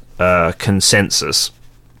a consensus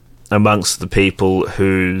amongst the people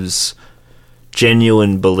whose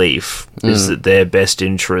genuine belief is that their best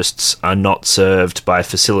interests are not served by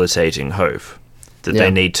facilitating hope, that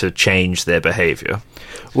they need to change their behaviour.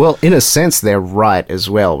 Well, in a sense, they're right as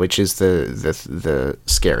well, which is the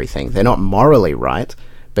scary thing. They're not morally right,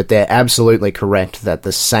 but they're absolutely correct that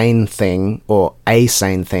the sane thing, or a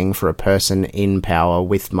sane thing for a person in power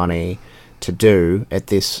with money to do at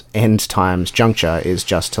this end times juncture is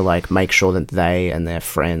just to, make sure that they and their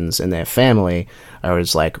friends and their family are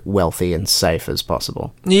as, wealthy and safe as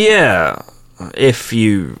possible. Yeah. If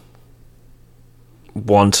you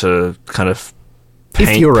want to kind of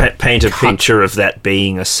paint a picture of that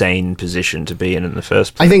being a sane position to be in the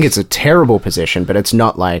first place. I think it's a terrible position, but it's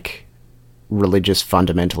not religious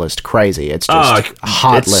fundamentalist crazy. It's just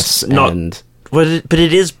heartless but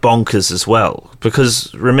it is bonkers as well,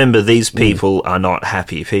 because remember, these people are not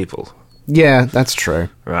happy people. Yeah, that's true.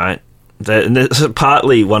 Right? That's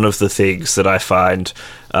partly one of the things that I find,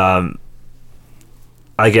 I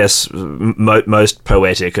guess, most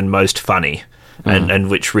poetic and most funny, and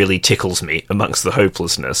which really tickles me amongst the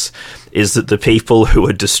hopelessness, is that the people who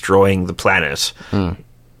are destroying the planet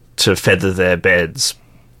to feather their beds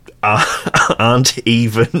aren't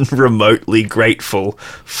even remotely grateful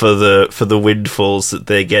for the windfalls that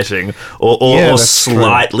they're getting, or that's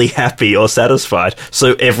slightly happy or satisfied.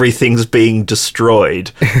 So everything's being destroyed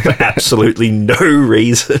for absolutely no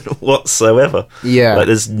reason whatsoever. Yeah. Like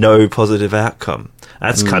there's no positive outcome.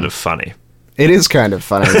 That's kind of funny. It is kind of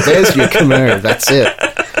funny. There's your Camus. That's it.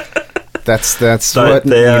 That's So what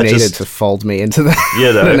they you are needed just- to fold me into that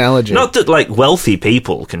You know, analogy. not that like wealthy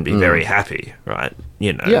people can be very happy, right?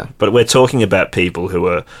 You know, Yeah. but we're talking about people who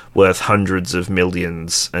are worth hundreds of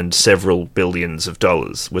millions and several billions of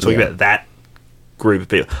dollars. We're talking Yeah. about that group of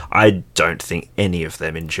people. I don't think any of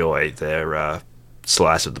them enjoy their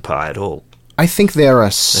slice of the pie at all. I think there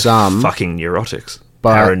are some. Fucking neurotics,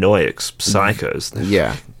 but- paranoiacs, psychos.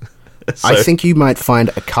 Yeah. So- I think you might find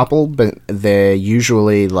a couple, but they're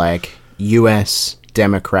usually like US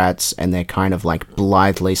Democrats, and they're kind of like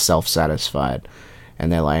blithely self-satisfied.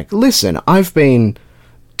 And they're like, listen, I've been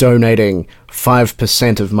donating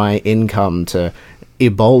 5% of my income to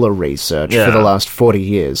Ebola research Yeah. for the last 40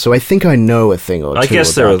 years, so I think I know a thing or two I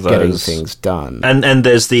guess there about are getting those. things done. And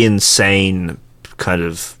there's the insane kind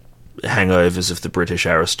of hangovers of the British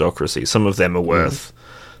aristocracy. Some of them are worth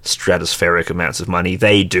stratospheric amounts of money.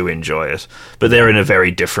 They do enjoy it, but they're in a very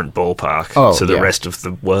different ballpark to the yeah. rest of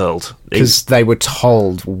the world. Because they were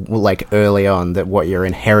told, like, early on that what you're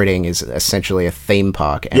inheriting is essentially a theme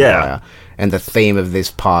park empire. Yeah. And the theme of this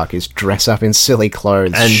park is dress up in silly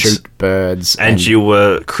clothes, And- shoot birds. And you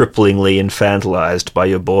were cripplingly infantilized by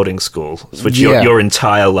your boarding school, which Yeah. your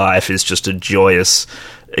entire life is just a joyous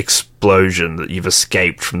explosion that you've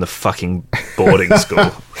escaped from the fucking boarding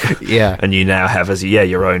school. Yeah. And you now have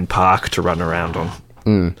your own park to run around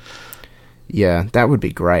on. Yeah, that would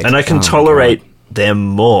be great. And I can Oh my tolerate God. them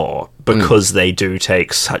more because they do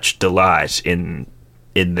take such delight in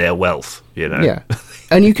their wealth, you know? Yeah.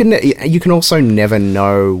 And you can also never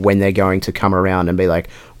know when they're going to come around and be like,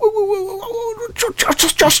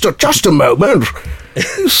 just a moment.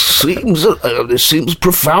 This seems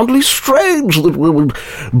profoundly strange that we would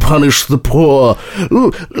punish the poor.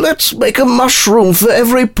 Let's make a mushroom for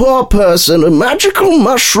every poor person, a magical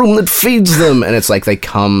mushroom that feeds them. And it's like they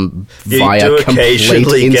come via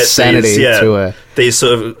complete insanity to a... these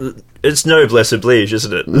sort of... It's noblesse oblige,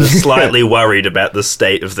 isn't it? They're slightly worried about the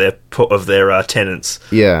state of their tenants.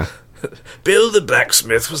 Yeah. Bill the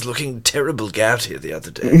blacksmith was looking terrible gouty the other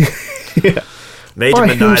day. Yeah. Made Buy him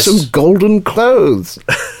a him nice... some golden clothes.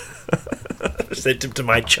 Sent him to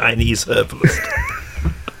my Chinese herbalist.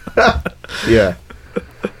 Yeah.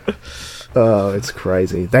 Oh, it's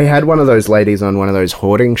crazy. They had one of those ladies on one of those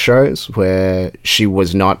hoarding shows where she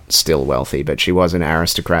was not still wealthy, but she was an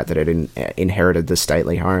aristocrat that had inherited the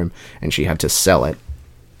stately home, and she had to sell it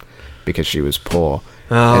because she was poor.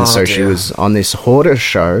 And so she was on this hoarder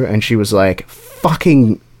show, and she was like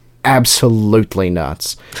fucking absolutely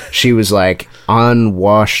nuts. She was like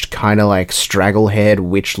unwashed, kind of like straggle-haired,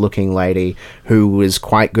 witch-looking lady who was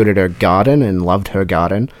quite good at her garden and loved her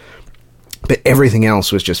garden. But everything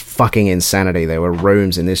else was just fucking insanity. There were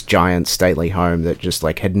rooms in this giant stately home that just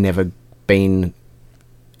like had never been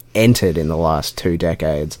entered in the last 2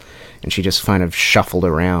 decades. And she just kind of shuffled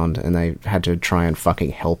around, and they had to try and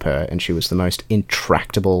fucking help her. And she was the most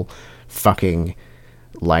intractable fucking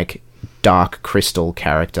like Dark Crystal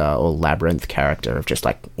character or Labyrinth character of just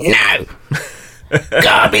like, no!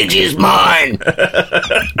 Garbage is mine!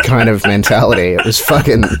 kind of mentality. It was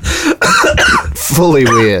fucking fully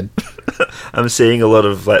weird. I'm seeing a lot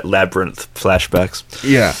of like Labyrinth flashbacks.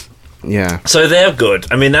 Yeah. Yeah. So they're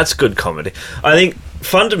good. I mean, that's good comedy. I think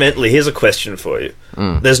fundamentally, here's a question for you.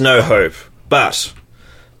 There's no hope, but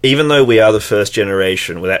even though we are the first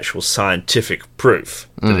generation with actual scientific proof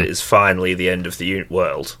that it is finally the end of the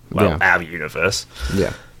world, well, our universe,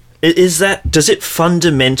 Yeah. does it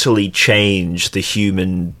fundamentally change the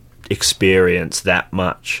human experience that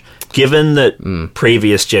much? Given that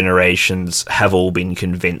previous generations have all been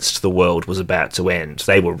convinced the world was about to end,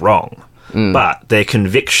 they were wrong. But their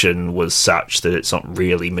conviction was such that it's not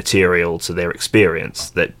really material to their experience,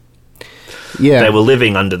 that Yeah. they were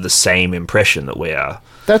living under the same impression that we are.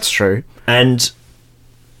 That's true. And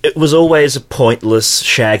it was always a pointless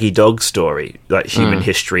shaggy dog story, like human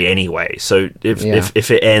history anyway. So if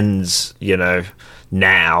it ends,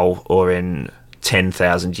 now or in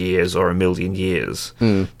 10,000 years or 1,000,000 years,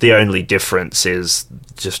 the only difference is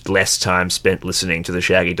just less time spent listening to the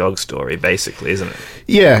shaggy dog story, basically, isn't it?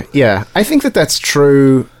 Yeah. I think that that's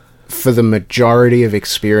true for the majority of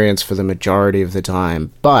experience for the majority of the time.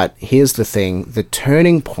 But here's the thing. The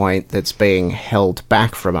turning point that's being held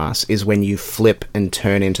back from us is when you flip and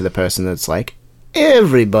turn into the person that's like,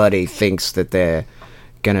 everybody thinks that they're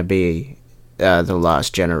going to be the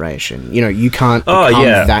last generation. You know, you can't Oh, become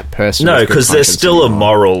yeah. that person. No, with good because there's conscience still anymore. a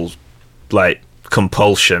moral, like,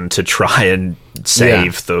 compulsion to try and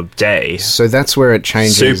save the day. So that's where it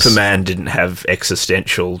changes. Superman didn't have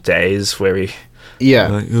existential days where he... Yeah.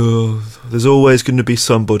 Like, oh, there's always going to be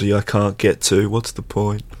somebody I can't get to. What's the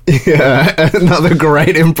point? Yeah. Another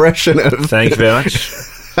great impression of Thank you very much.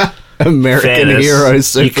 American Fairness, hero you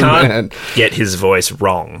Superman. can't get his voice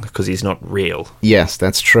wrong because he's not real. Yes,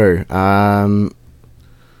 that's true.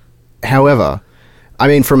 However, I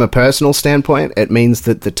mean, from a personal standpoint, it means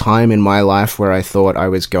that the time in my life where I thought I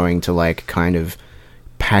was going to, like, kind of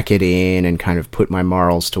pack it in and kind of put my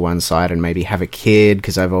morals to one side and maybe have a kid,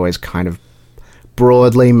 because I've always kind of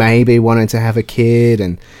broadly maybe wanted to have a kid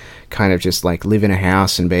and kind of just, like, live in a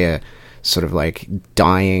house and be a sort of, like,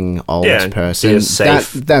 dying old Yeah, and person. be a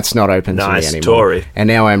safe, that's not open to me nice anymore. Tory. And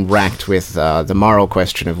now I'm racked with the moral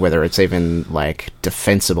question of whether it's even, like,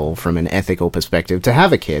 defensible from an ethical perspective to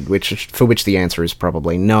have a kid, for which the answer is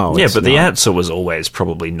probably no. Yeah, it's but the not. answer was always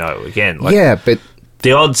probably no. Again, like, Yeah, but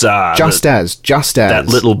the odds are just that, as. that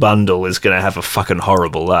little bundle is going to have a fucking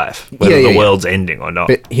horrible life, whether Yeah, the yeah. world's ending or not.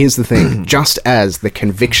 But here's the thing. Just as the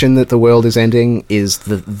conviction that the world is ending is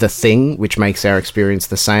the thing which makes our experience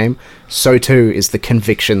the same, so too is the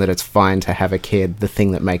conviction that it's fine to have a kid the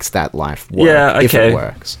thing that makes that life work, Yeah, if okay. it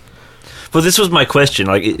works. Well, this was my question.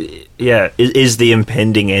 Like, is the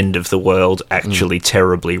impending end of the world actually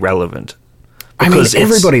terribly relevant? I mean, Because it's-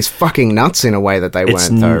 everybody's fucking nuts in a way that they it's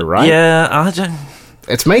weren't, though, right? Yeah, I don't...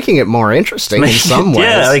 It's making it more interesting in some ways.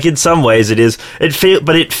 Yeah, like in some ways it is.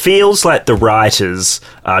 But it feels like the writers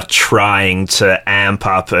are trying to amp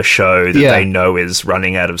up a show that Yeah. they know is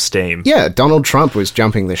running out of steam. Yeah, Donald Trump was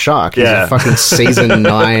jumping the shark. He's Yeah. a fucking season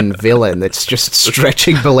 9 villain that's just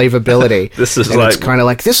stretching believability. This is and like- it's kind of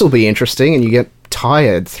like, this will be interesting, and you get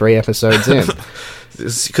tired 3 episodes in.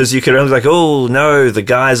 Because you can only like, oh no, the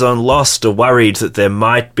guys on Lost are worried that there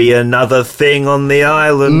might be another thing on the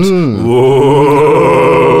island. Whoa!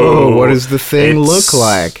 Oh, what does the thing It's, look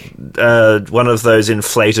like? One of those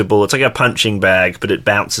inflatable. It's like a punching bag, but it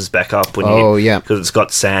bounces back up when Oh, yeah. because it's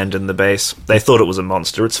got sand in the base. They thought it was a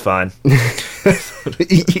monster. It's fine.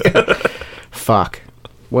 Yeah. Fuck.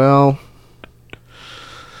 Well,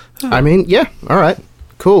 I mean, yeah, all right.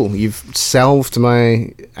 Cool. You've salved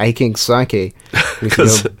my aching psyche with your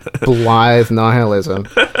 'Cause- blithe nihilism.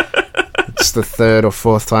 It's the 3rd or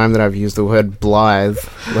 4th time that I've used the word blithe.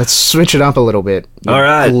 Let's switch it up a little bit. you All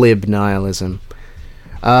right. Glib nihilism.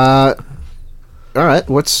 All right.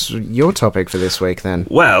 What's your topic for this week then?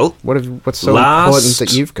 Well, What's so Last- important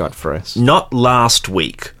that you've got for us? not last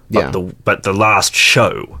week, but Yeah. the last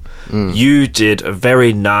show. You did a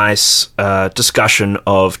very nice discussion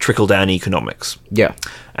of trickle-down economics. Yeah.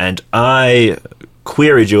 And I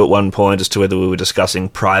queried you at one point as to whether we were discussing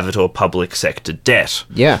private or public sector debt.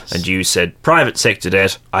 Yes. And you said, private sector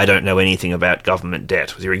debt, I don't know anything about government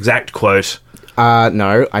debt, was your exact quote.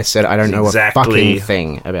 No, I said I don't know Exactly. a fucking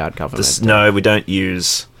thing about government. No, we don't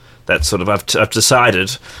use that sort of... I've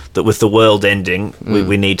decided that with the world ending,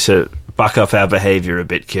 we need to buck up our behaviour a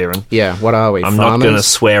bit, Kieran. Yeah, what are we, I'm farmers? not going to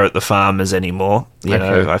swear at the farmers anymore. You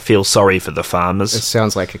know, Okay. I feel sorry for the farmers. It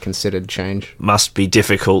sounds like a considered change. Must be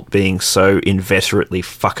difficult being so inveterately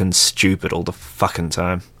fucking stupid all the fucking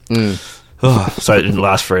time. Oh, so it didn't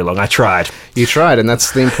last very long. I tried. You tried, and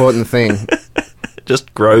that's the important thing.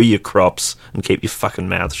 Just grow your crops and keep your fucking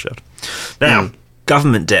mouth shut. Now,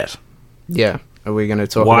 government debt. Yeah. Are we going to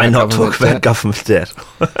talk Why about not government talk about debt? government debt?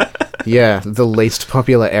 Yeah, the least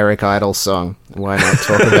popular Eric Idle song. Why not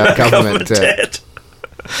talk about government debt?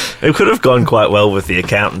 It could have gone quite well with the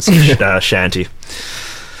accountant's shanty.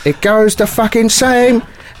 It goes the fucking same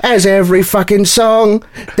as every fucking song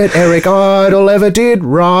that Eric Idle ever did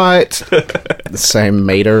write. The same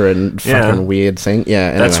meter and fucking Yeah. weird thing.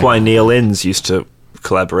 Yeah, That's anyway. why Neil Innes used to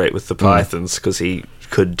collaborate with the Pythons, because he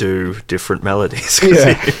could do different melodies. 'Cause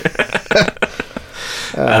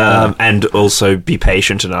Yeah. and also be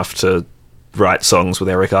patient enough to write songs with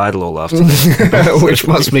Eric Idle all after. Which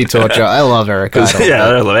must be torture. I love Eric Idle. Yeah,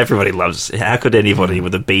 I don't know, everybody loves. How could anybody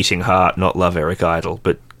with a beating heart not love Eric Idle?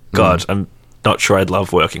 But God, I'm not sure I'd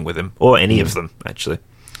love working with him or any of them actually.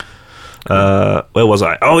 Where was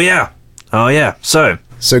I? Oh yeah. So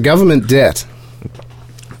So government debt.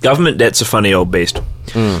 government debt's a funny old beast.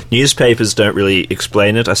 Newspapers don't really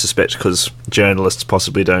explain it, I suspect, because journalists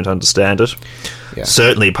possibly don't understand it. Yeah.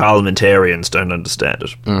 Certainly parliamentarians don't understand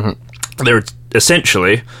it. There are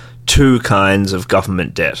essentially two kinds of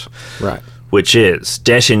government debt, Right. which is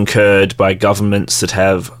debt incurred by governments that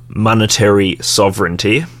have monetary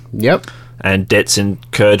sovereignty Yep. and debts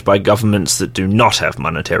incurred by governments that do not have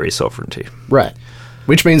monetary sovereignty. Right.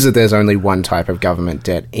 Which means that there's only one type of government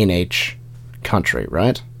debt in each country,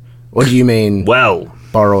 right? Or do you mean Well,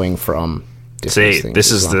 borrowing from different see, things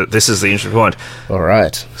this as is well? the interesting point. All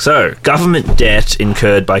right. So, government debt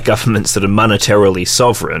incurred by governments that are monetarily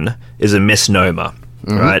sovereign is a misnomer,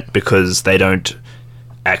 right? Because they don't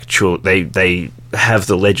they have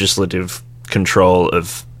the legislative control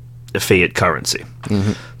of a fiat currency.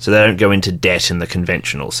 So they don't go into debt in the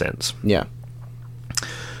conventional sense. Yeah.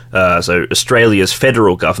 So Australia's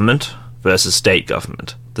federal government versus state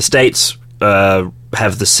government. The states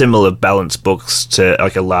have the similar balance books to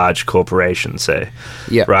like a large corporation, say.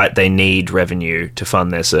 Yeah. Right? They need revenue to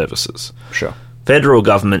fund their services. Sure. Federal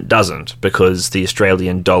government doesn't, because the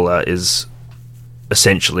Australian dollar is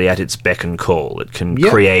essentially at its beck and call. It can Yeah.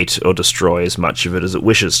 create or destroy as much of it as it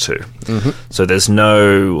wishes to. So there's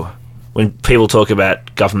no... When people talk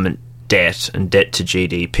about government debt and debt to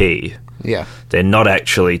GDP, Yeah. they're not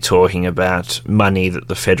actually talking about money that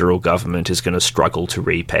the federal government is going to struggle to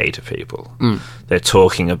repay to people. They're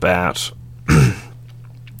talking about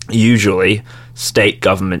usually state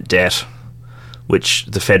government debt, which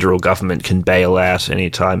the federal government can bail out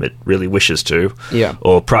anytime it really wishes to, Yeah.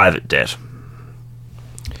 or private debt.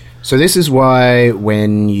 So this is why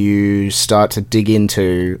when you start to dig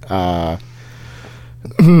into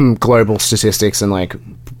global statistics and like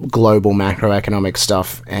global macroeconomic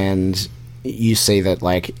stuff, and you see that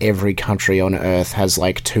like every country on earth has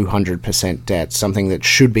like 200% debt, something that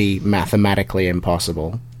should be mathematically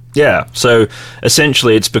impossible. Yeah, so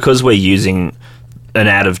essentially it's because we're using an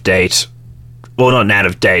out-of-date... Well, not an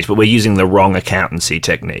out-of-date, but we're using the wrong accountancy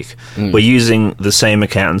technique. We're using the same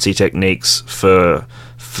accountancy techniques for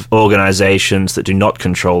organizations that do not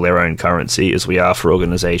control their own currency as we are for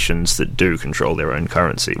organizations that do control their own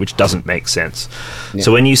currency, which doesn't make sense. Yeah.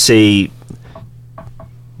 So when you see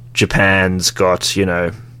Japan's got,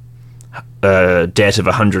 a debt of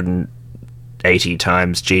 180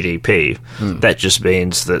 times GDP, that just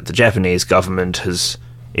means that the Japanese government has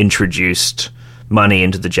introduced money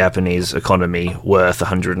into the Japanese economy worth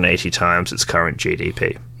 180 times its current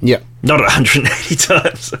GDP. Yeah. Not 180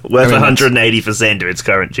 times, worth 180% of its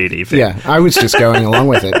current GDP. Yeah, I was just going along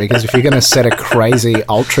with it, because if you're going to set a crazy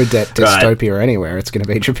ultra-debt dystopia anywhere, it's going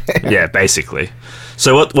to be Japan. Yeah, basically.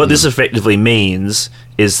 So what this effectively means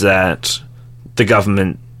is that the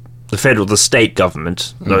government, the state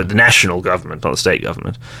government, no, the national government, not the state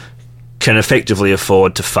government, can effectively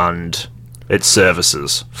afford to fund its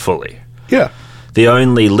services fully. Yeah. The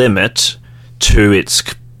only limit to its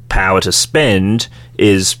power to spend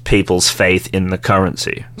is people's faith in the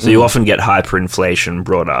currency. So you often get hyperinflation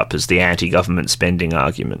brought up as the anti-government spending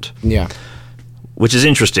argument, Yeah. which is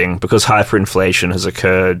interesting because hyperinflation has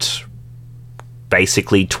occurred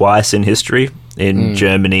basically twice in history, in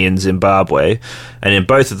Germany and Zimbabwe, and in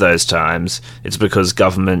both of those times it's because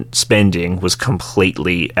government spending was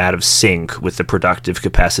completely out of sync with the productive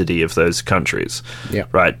capacity of those countries. Yeah.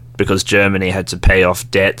 Right, because Germany had to pay off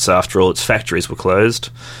debts after all its factories were closed,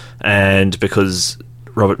 and because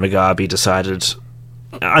Robert Mugabe decided,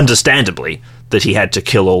 understandably, that he had to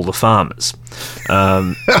kill all the farmers,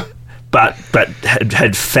 but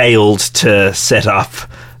had failed to set up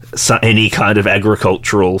any kind of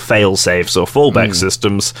agricultural fail-safes or fallback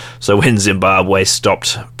systems. So when Zimbabwe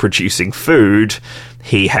stopped producing food,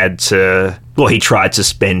 he had to... Well, he tried to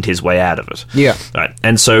spend his way out of it. Yeah. Right.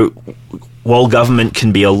 And so while government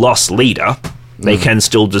can be a loss leader, they can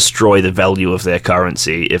still destroy the value of their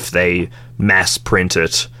currency if they mass print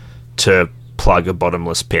it to plug a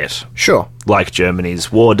bottomless pit, Sure. like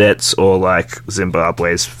Germany's war debts or like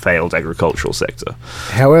Zimbabwe's failed agricultural sector.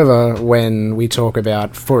 However, when we talk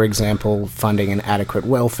about, for example, funding an adequate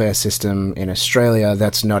welfare system in Australia,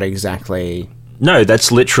 that's not exactly... No,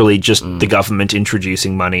 that's literally just the government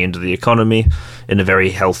introducing money into the economy in a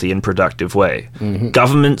very healthy and productive way.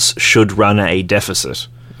 Governments should run a deficit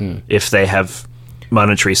if they have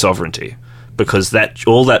monetary sovereignty, because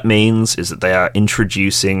all that means is that they are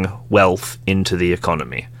introducing wealth into the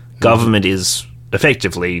economy. Government is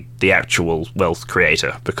effectively the actual wealth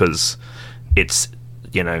creator because it's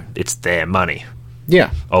their money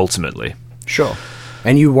Yeah, ultimately. sure.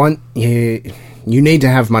 And you need to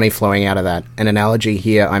have money flowing out of that. An analogy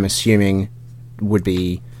here, I'm assuming, would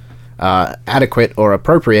be adequate or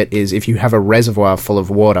appropriate is if you have a reservoir full of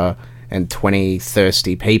water and 20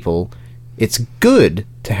 thirsty people, it's good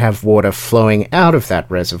to have water flowing out of that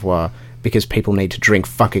reservoir because people need to drink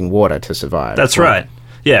fucking water to survive. That's right.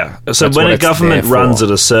 Yeah. So That's when what a it's government there for. runs at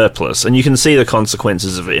a surplus, and you can see the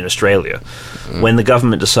consequences of it in Australia, when the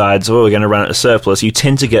government decides, we're going to run at a surplus, you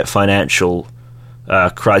tend to get financial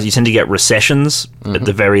crises. You tend to get recessions at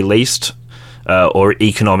the very least. or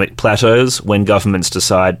economic plateaus when governments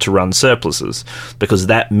decide to run surpluses, because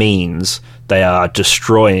that means they are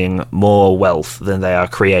destroying more wealth than they are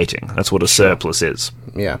creating. That's what a surplus is.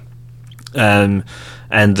 Yeah. And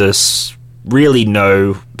there's really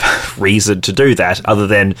no reason to do that other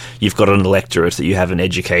than you've got an electorate that you haven't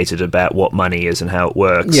educated about what money is and how it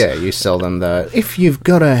works. Yeah, you sell them if you've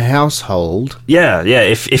got a household. Yeah.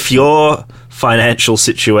 If your financial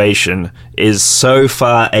situation is so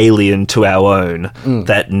far alien to our own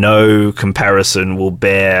that no comparison will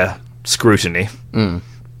bear scrutiny,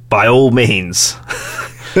 by all means,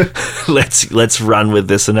 let's run with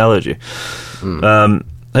this analogy.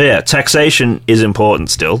 Taxation is important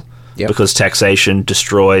still. Yep. Because taxation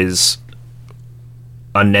destroys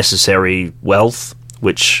unnecessary wealth,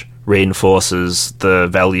 which reinforces the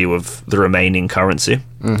value of the remaining currency.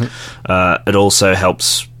 It also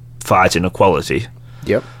helps fight inequality.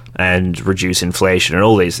 Yep. And reduce inflation and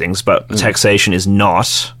all these things, but taxation is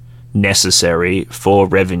not necessary for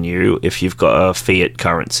revenue if you've got a fiat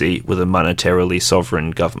currency with a monetarily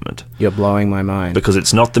sovereign government. You're blowing my mind. Because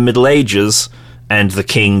it's not the Middle Ages, and the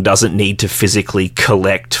king doesn't need to physically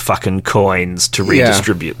collect fucking coins to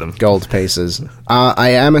redistribute them. Gold pieces. I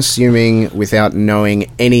am assuming, without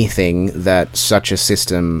knowing anything, that such a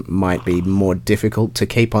system might be more difficult to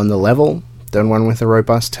keep on the level than one with a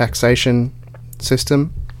robust taxation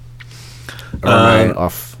system. Or am I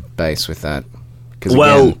off base with that? Because,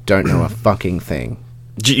 again, don't know a fucking thing.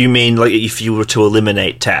 Do you mean, like, if you were to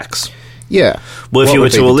eliminate tax? Yeah. Well, if you were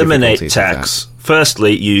to eliminate tax,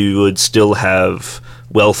 firstly, you would still have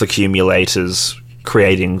wealth accumulators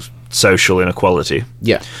creating social inequality.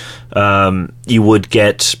 Yeah. You would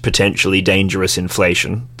get potentially dangerous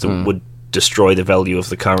inflation that would destroy the value of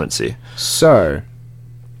the currency. So,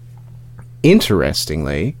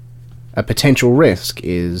 interestingly, a potential risk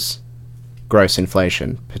is gross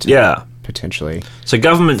inflation. Potentially. So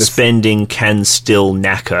government spending can still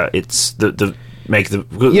knacker. It's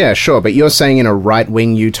Yeah, sure, but you're saying in a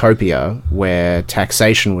right-wing utopia where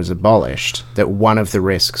taxation was abolished, that one of the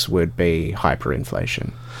risks would be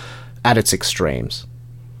hyperinflation at its extremes.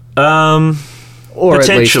 Or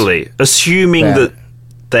potentially, assuming that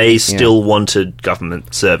they still Yeah. wanted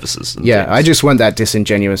government services. And Yeah, things. I just want that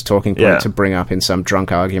disingenuous talking point to bring up in some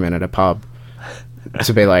drunk argument at a pub.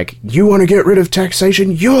 To be like, you want to get rid of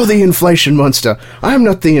taxation? You're the inflation monster. I'm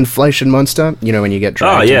not the inflation monster. You know, when you get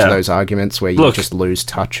dragged into those arguments where you just lose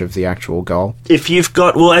touch of the actual goal. If you've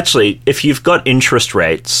got, if you've got interest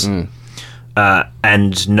rates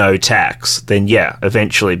and no tax, then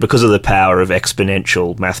eventually, because of the power of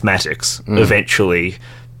exponential mathematics, eventually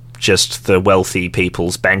just the wealthy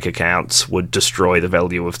people's bank accounts would destroy the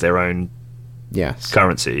value of their own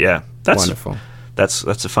currency. Yeah, that's wonderful. That's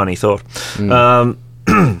a funny thought.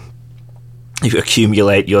 You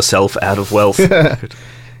accumulate yourself out of wealth.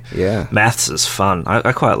 Yeah. Maths is fun.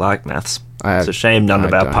 I quite like maths. It's a shame none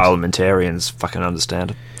of our parliamentarians fucking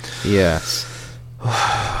understand it. Yes.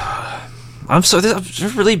 I'm in a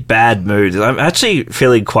really bad mood. I'm actually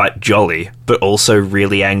feeling quite jolly, but also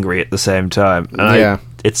really angry at the same time. And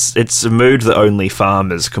it's a mood that only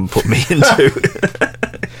farmers can put me into.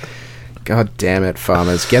 God damn it,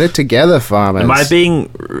 farmers. Get it together, farmers. Am I being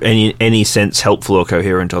any sense helpful or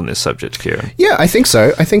coherent on this subject, Kieran? Yeah, I think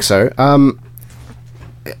so. It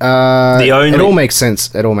all makes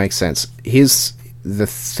sense. It all makes sense. Here's the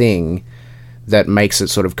thing that makes it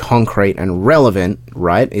sort of concrete and relevant,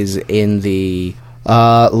 right, is in the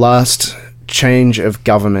last change of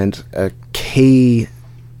government, a key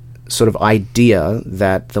sort of idea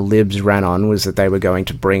that the Libs ran on was that they were going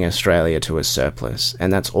to bring Australia to a surplus,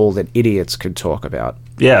 and that's all that idiots could talk about.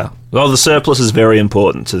 Yeah. Well, the surplus is very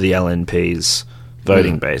important to the LNP's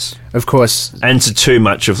voting base. Of course. And to too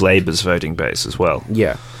much of Labor's voting base as well.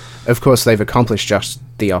 Yeah. Of course, they've accomplished just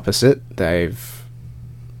the opposite. They've,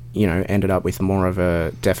 ended up with more of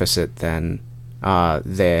a deficit than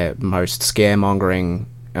their most scaremongering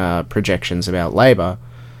projections about Labor.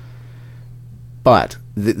 But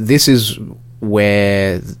this is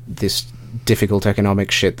where this difficult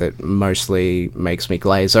economic shit that mostly makes me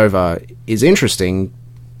glaze over is interesting,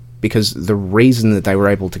 because the reason that they were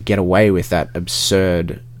able to get away with that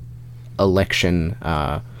absurd election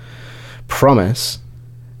promise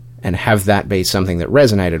and have that be something that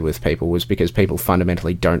resonated with people was because people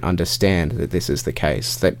fundamentally don't understand that this is the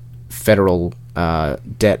case, that federal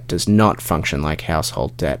debt does not function like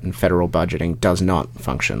household debt, and federal budgeting does not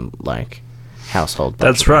function like household budgeting.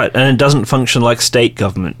 That's right, and it doesn't function like state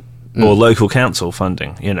government or local council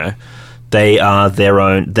funding, They are their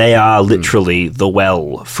own. They are literally the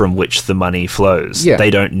well from which the money flows. Yeah. They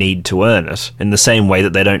don't need to earn it in the same way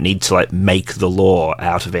that they don't need to like make the law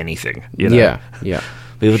out of anything. You know? Yeah.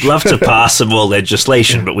 We would love to pass some more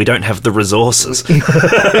legislation, but we don't have the resources.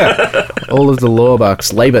 All of the law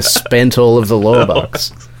bucks. Labour spent all of the law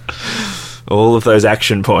bucks. All of those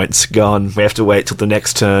action points gone. We have to wait till the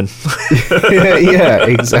next turn. Yeah,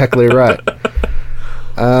 exactly right.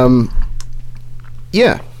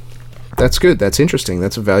 Yeah, that's good. That's interesting.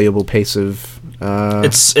 That's a valuable piece of.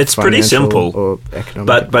 It's pretty simple, or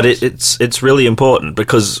economic but it's really important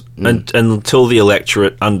because until the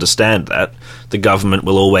electorate understand that, the government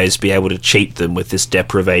will always be able to cheat them with this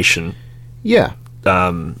deprivation. Yeah.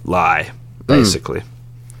 Lie, basically.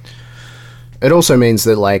 It also means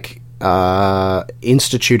that like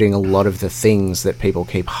instituting a lot of the things that people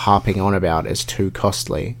keep harping on about as too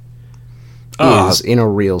costly is, in a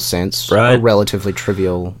real sense, a relatively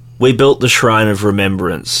trivial. We built the Shrine of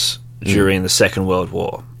Remembrance during the Second World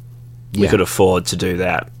War. We could afford to do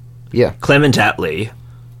that. Yeah. Clement Attlee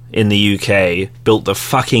in the UK built the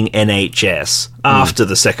fucking NHS after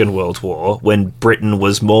the Second World War, when Britain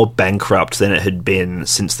was more bankrupt than it had been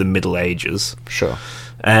since the Middle Ages. Sure.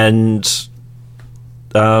 And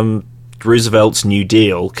Roosevelt's New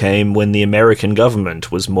Deal came when the American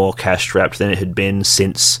government was more cash-strapped than it had been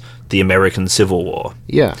since the American Civil War.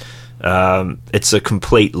 Yeah. It's a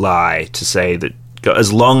complete lie to say that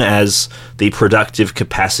as long as the productive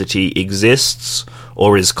capacity exists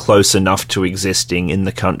or is close enough to existing in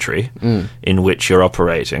the country in which you're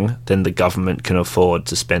operating, then the government can afford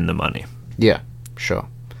to spend the money. Yeah, sure.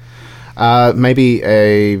 Maybe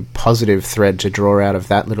a positive thread to draw out of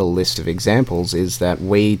that little list of examples is that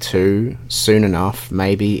we too, soon enough,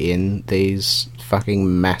 may be in these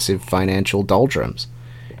fucking massive financial doldrums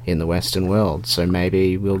in the Western world. So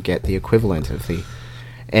maybe we'll get the equivalent of the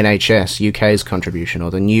NHS, UK's contribution, or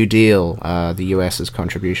the New Deal, the US's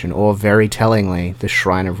contribution, or very tellingly, the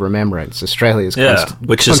Shrine of Remembrance, Australia's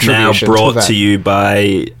which is now brought to you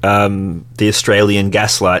by the Australian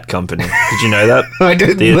Gaslight Company. Did you know that? I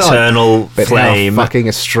did the not. Eternal But Flame. how fucking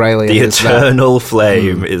Australian The is that? Eternal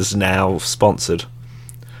Flame is now sponsored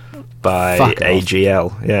by Fuck off.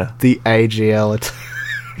 AGL. Yeah. The AGL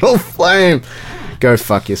Eternal Flame. Go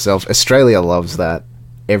fuck yourself. Australia loves that.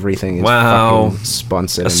 Everything is fucking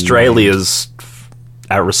sponsored. Australia's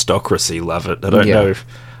aristocracy love it. I don't know.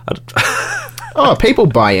 Oh, people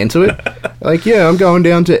buy into it. Like, yeah, I'm going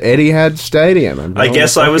down to Etihad Stadium. I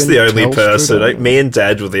guess I was the only person. Like, me and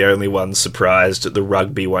Dad were the only ones surprised at the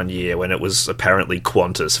rugby one year when it was apparently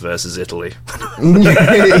Qantas versus Italy.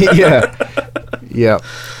 Yeah,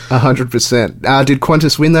 100%. Did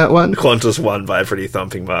Qantas win that one? Qantas won by a pretty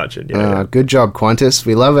thumping margin. Yeah. Good job, Qantas.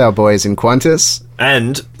 We love our boys in Qantas.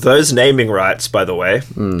 And those naming rights, by the way,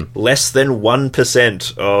 less than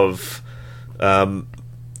 1% of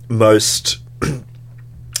most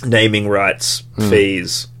naming rights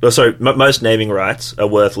fees. Most naming rights are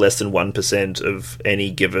worth less than 1% of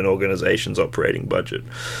any given organisation's operating budget.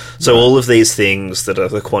 So all of these things that are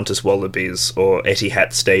the Qantas Wallabies or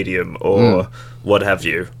Etihad Stadium or what have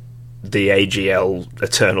you, the AGL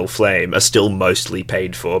Eternal Flame, are still mostly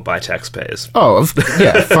paid for by taxpayers. Oh,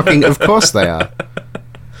 fucking of course they are.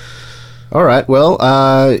 All right, well,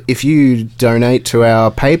 if you donate to our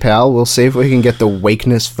PayPal, we'll see if we can get the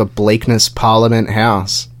Weakness for Bleakness Parliament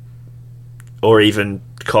House. Or even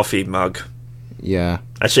coffee mug. Yeah.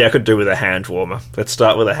 Actually, I could do with a hand warmer. Let's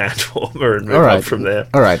start with a hand warmer and move up from there.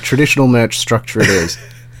 All right, traditional merch structure it is.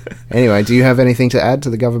 Anyway, do you have anything to add to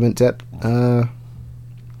the government debt? Not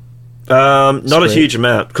a huge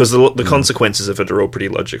amount, because the consequences of it are all pretty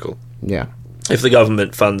logical. Yeah. If the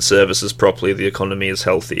government funds services properly, the economy is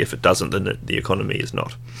healthy. If it doesn't, then the economy is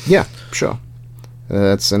not. Yeah, sure.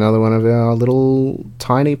 That's another one of our little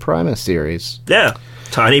tiny primer series. Yeah,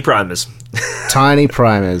 tiny primers. Tiny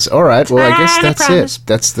primers. All right. Well, I guess that's it.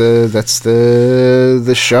 That's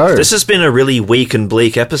the show. This has been a really weak and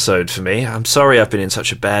bleak episode for me. I'm sorry I've been in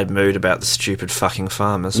such a bad mood about the stupid fucking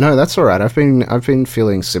farmers. No, that's all right. I've been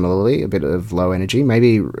feeling similarly, a bit of low energy.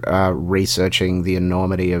 Maybe researching the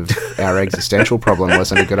enormity of our existential problem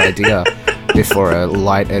wasn't a good idea before a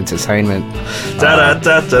light entertainment.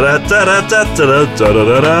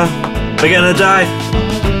 We're gonna die.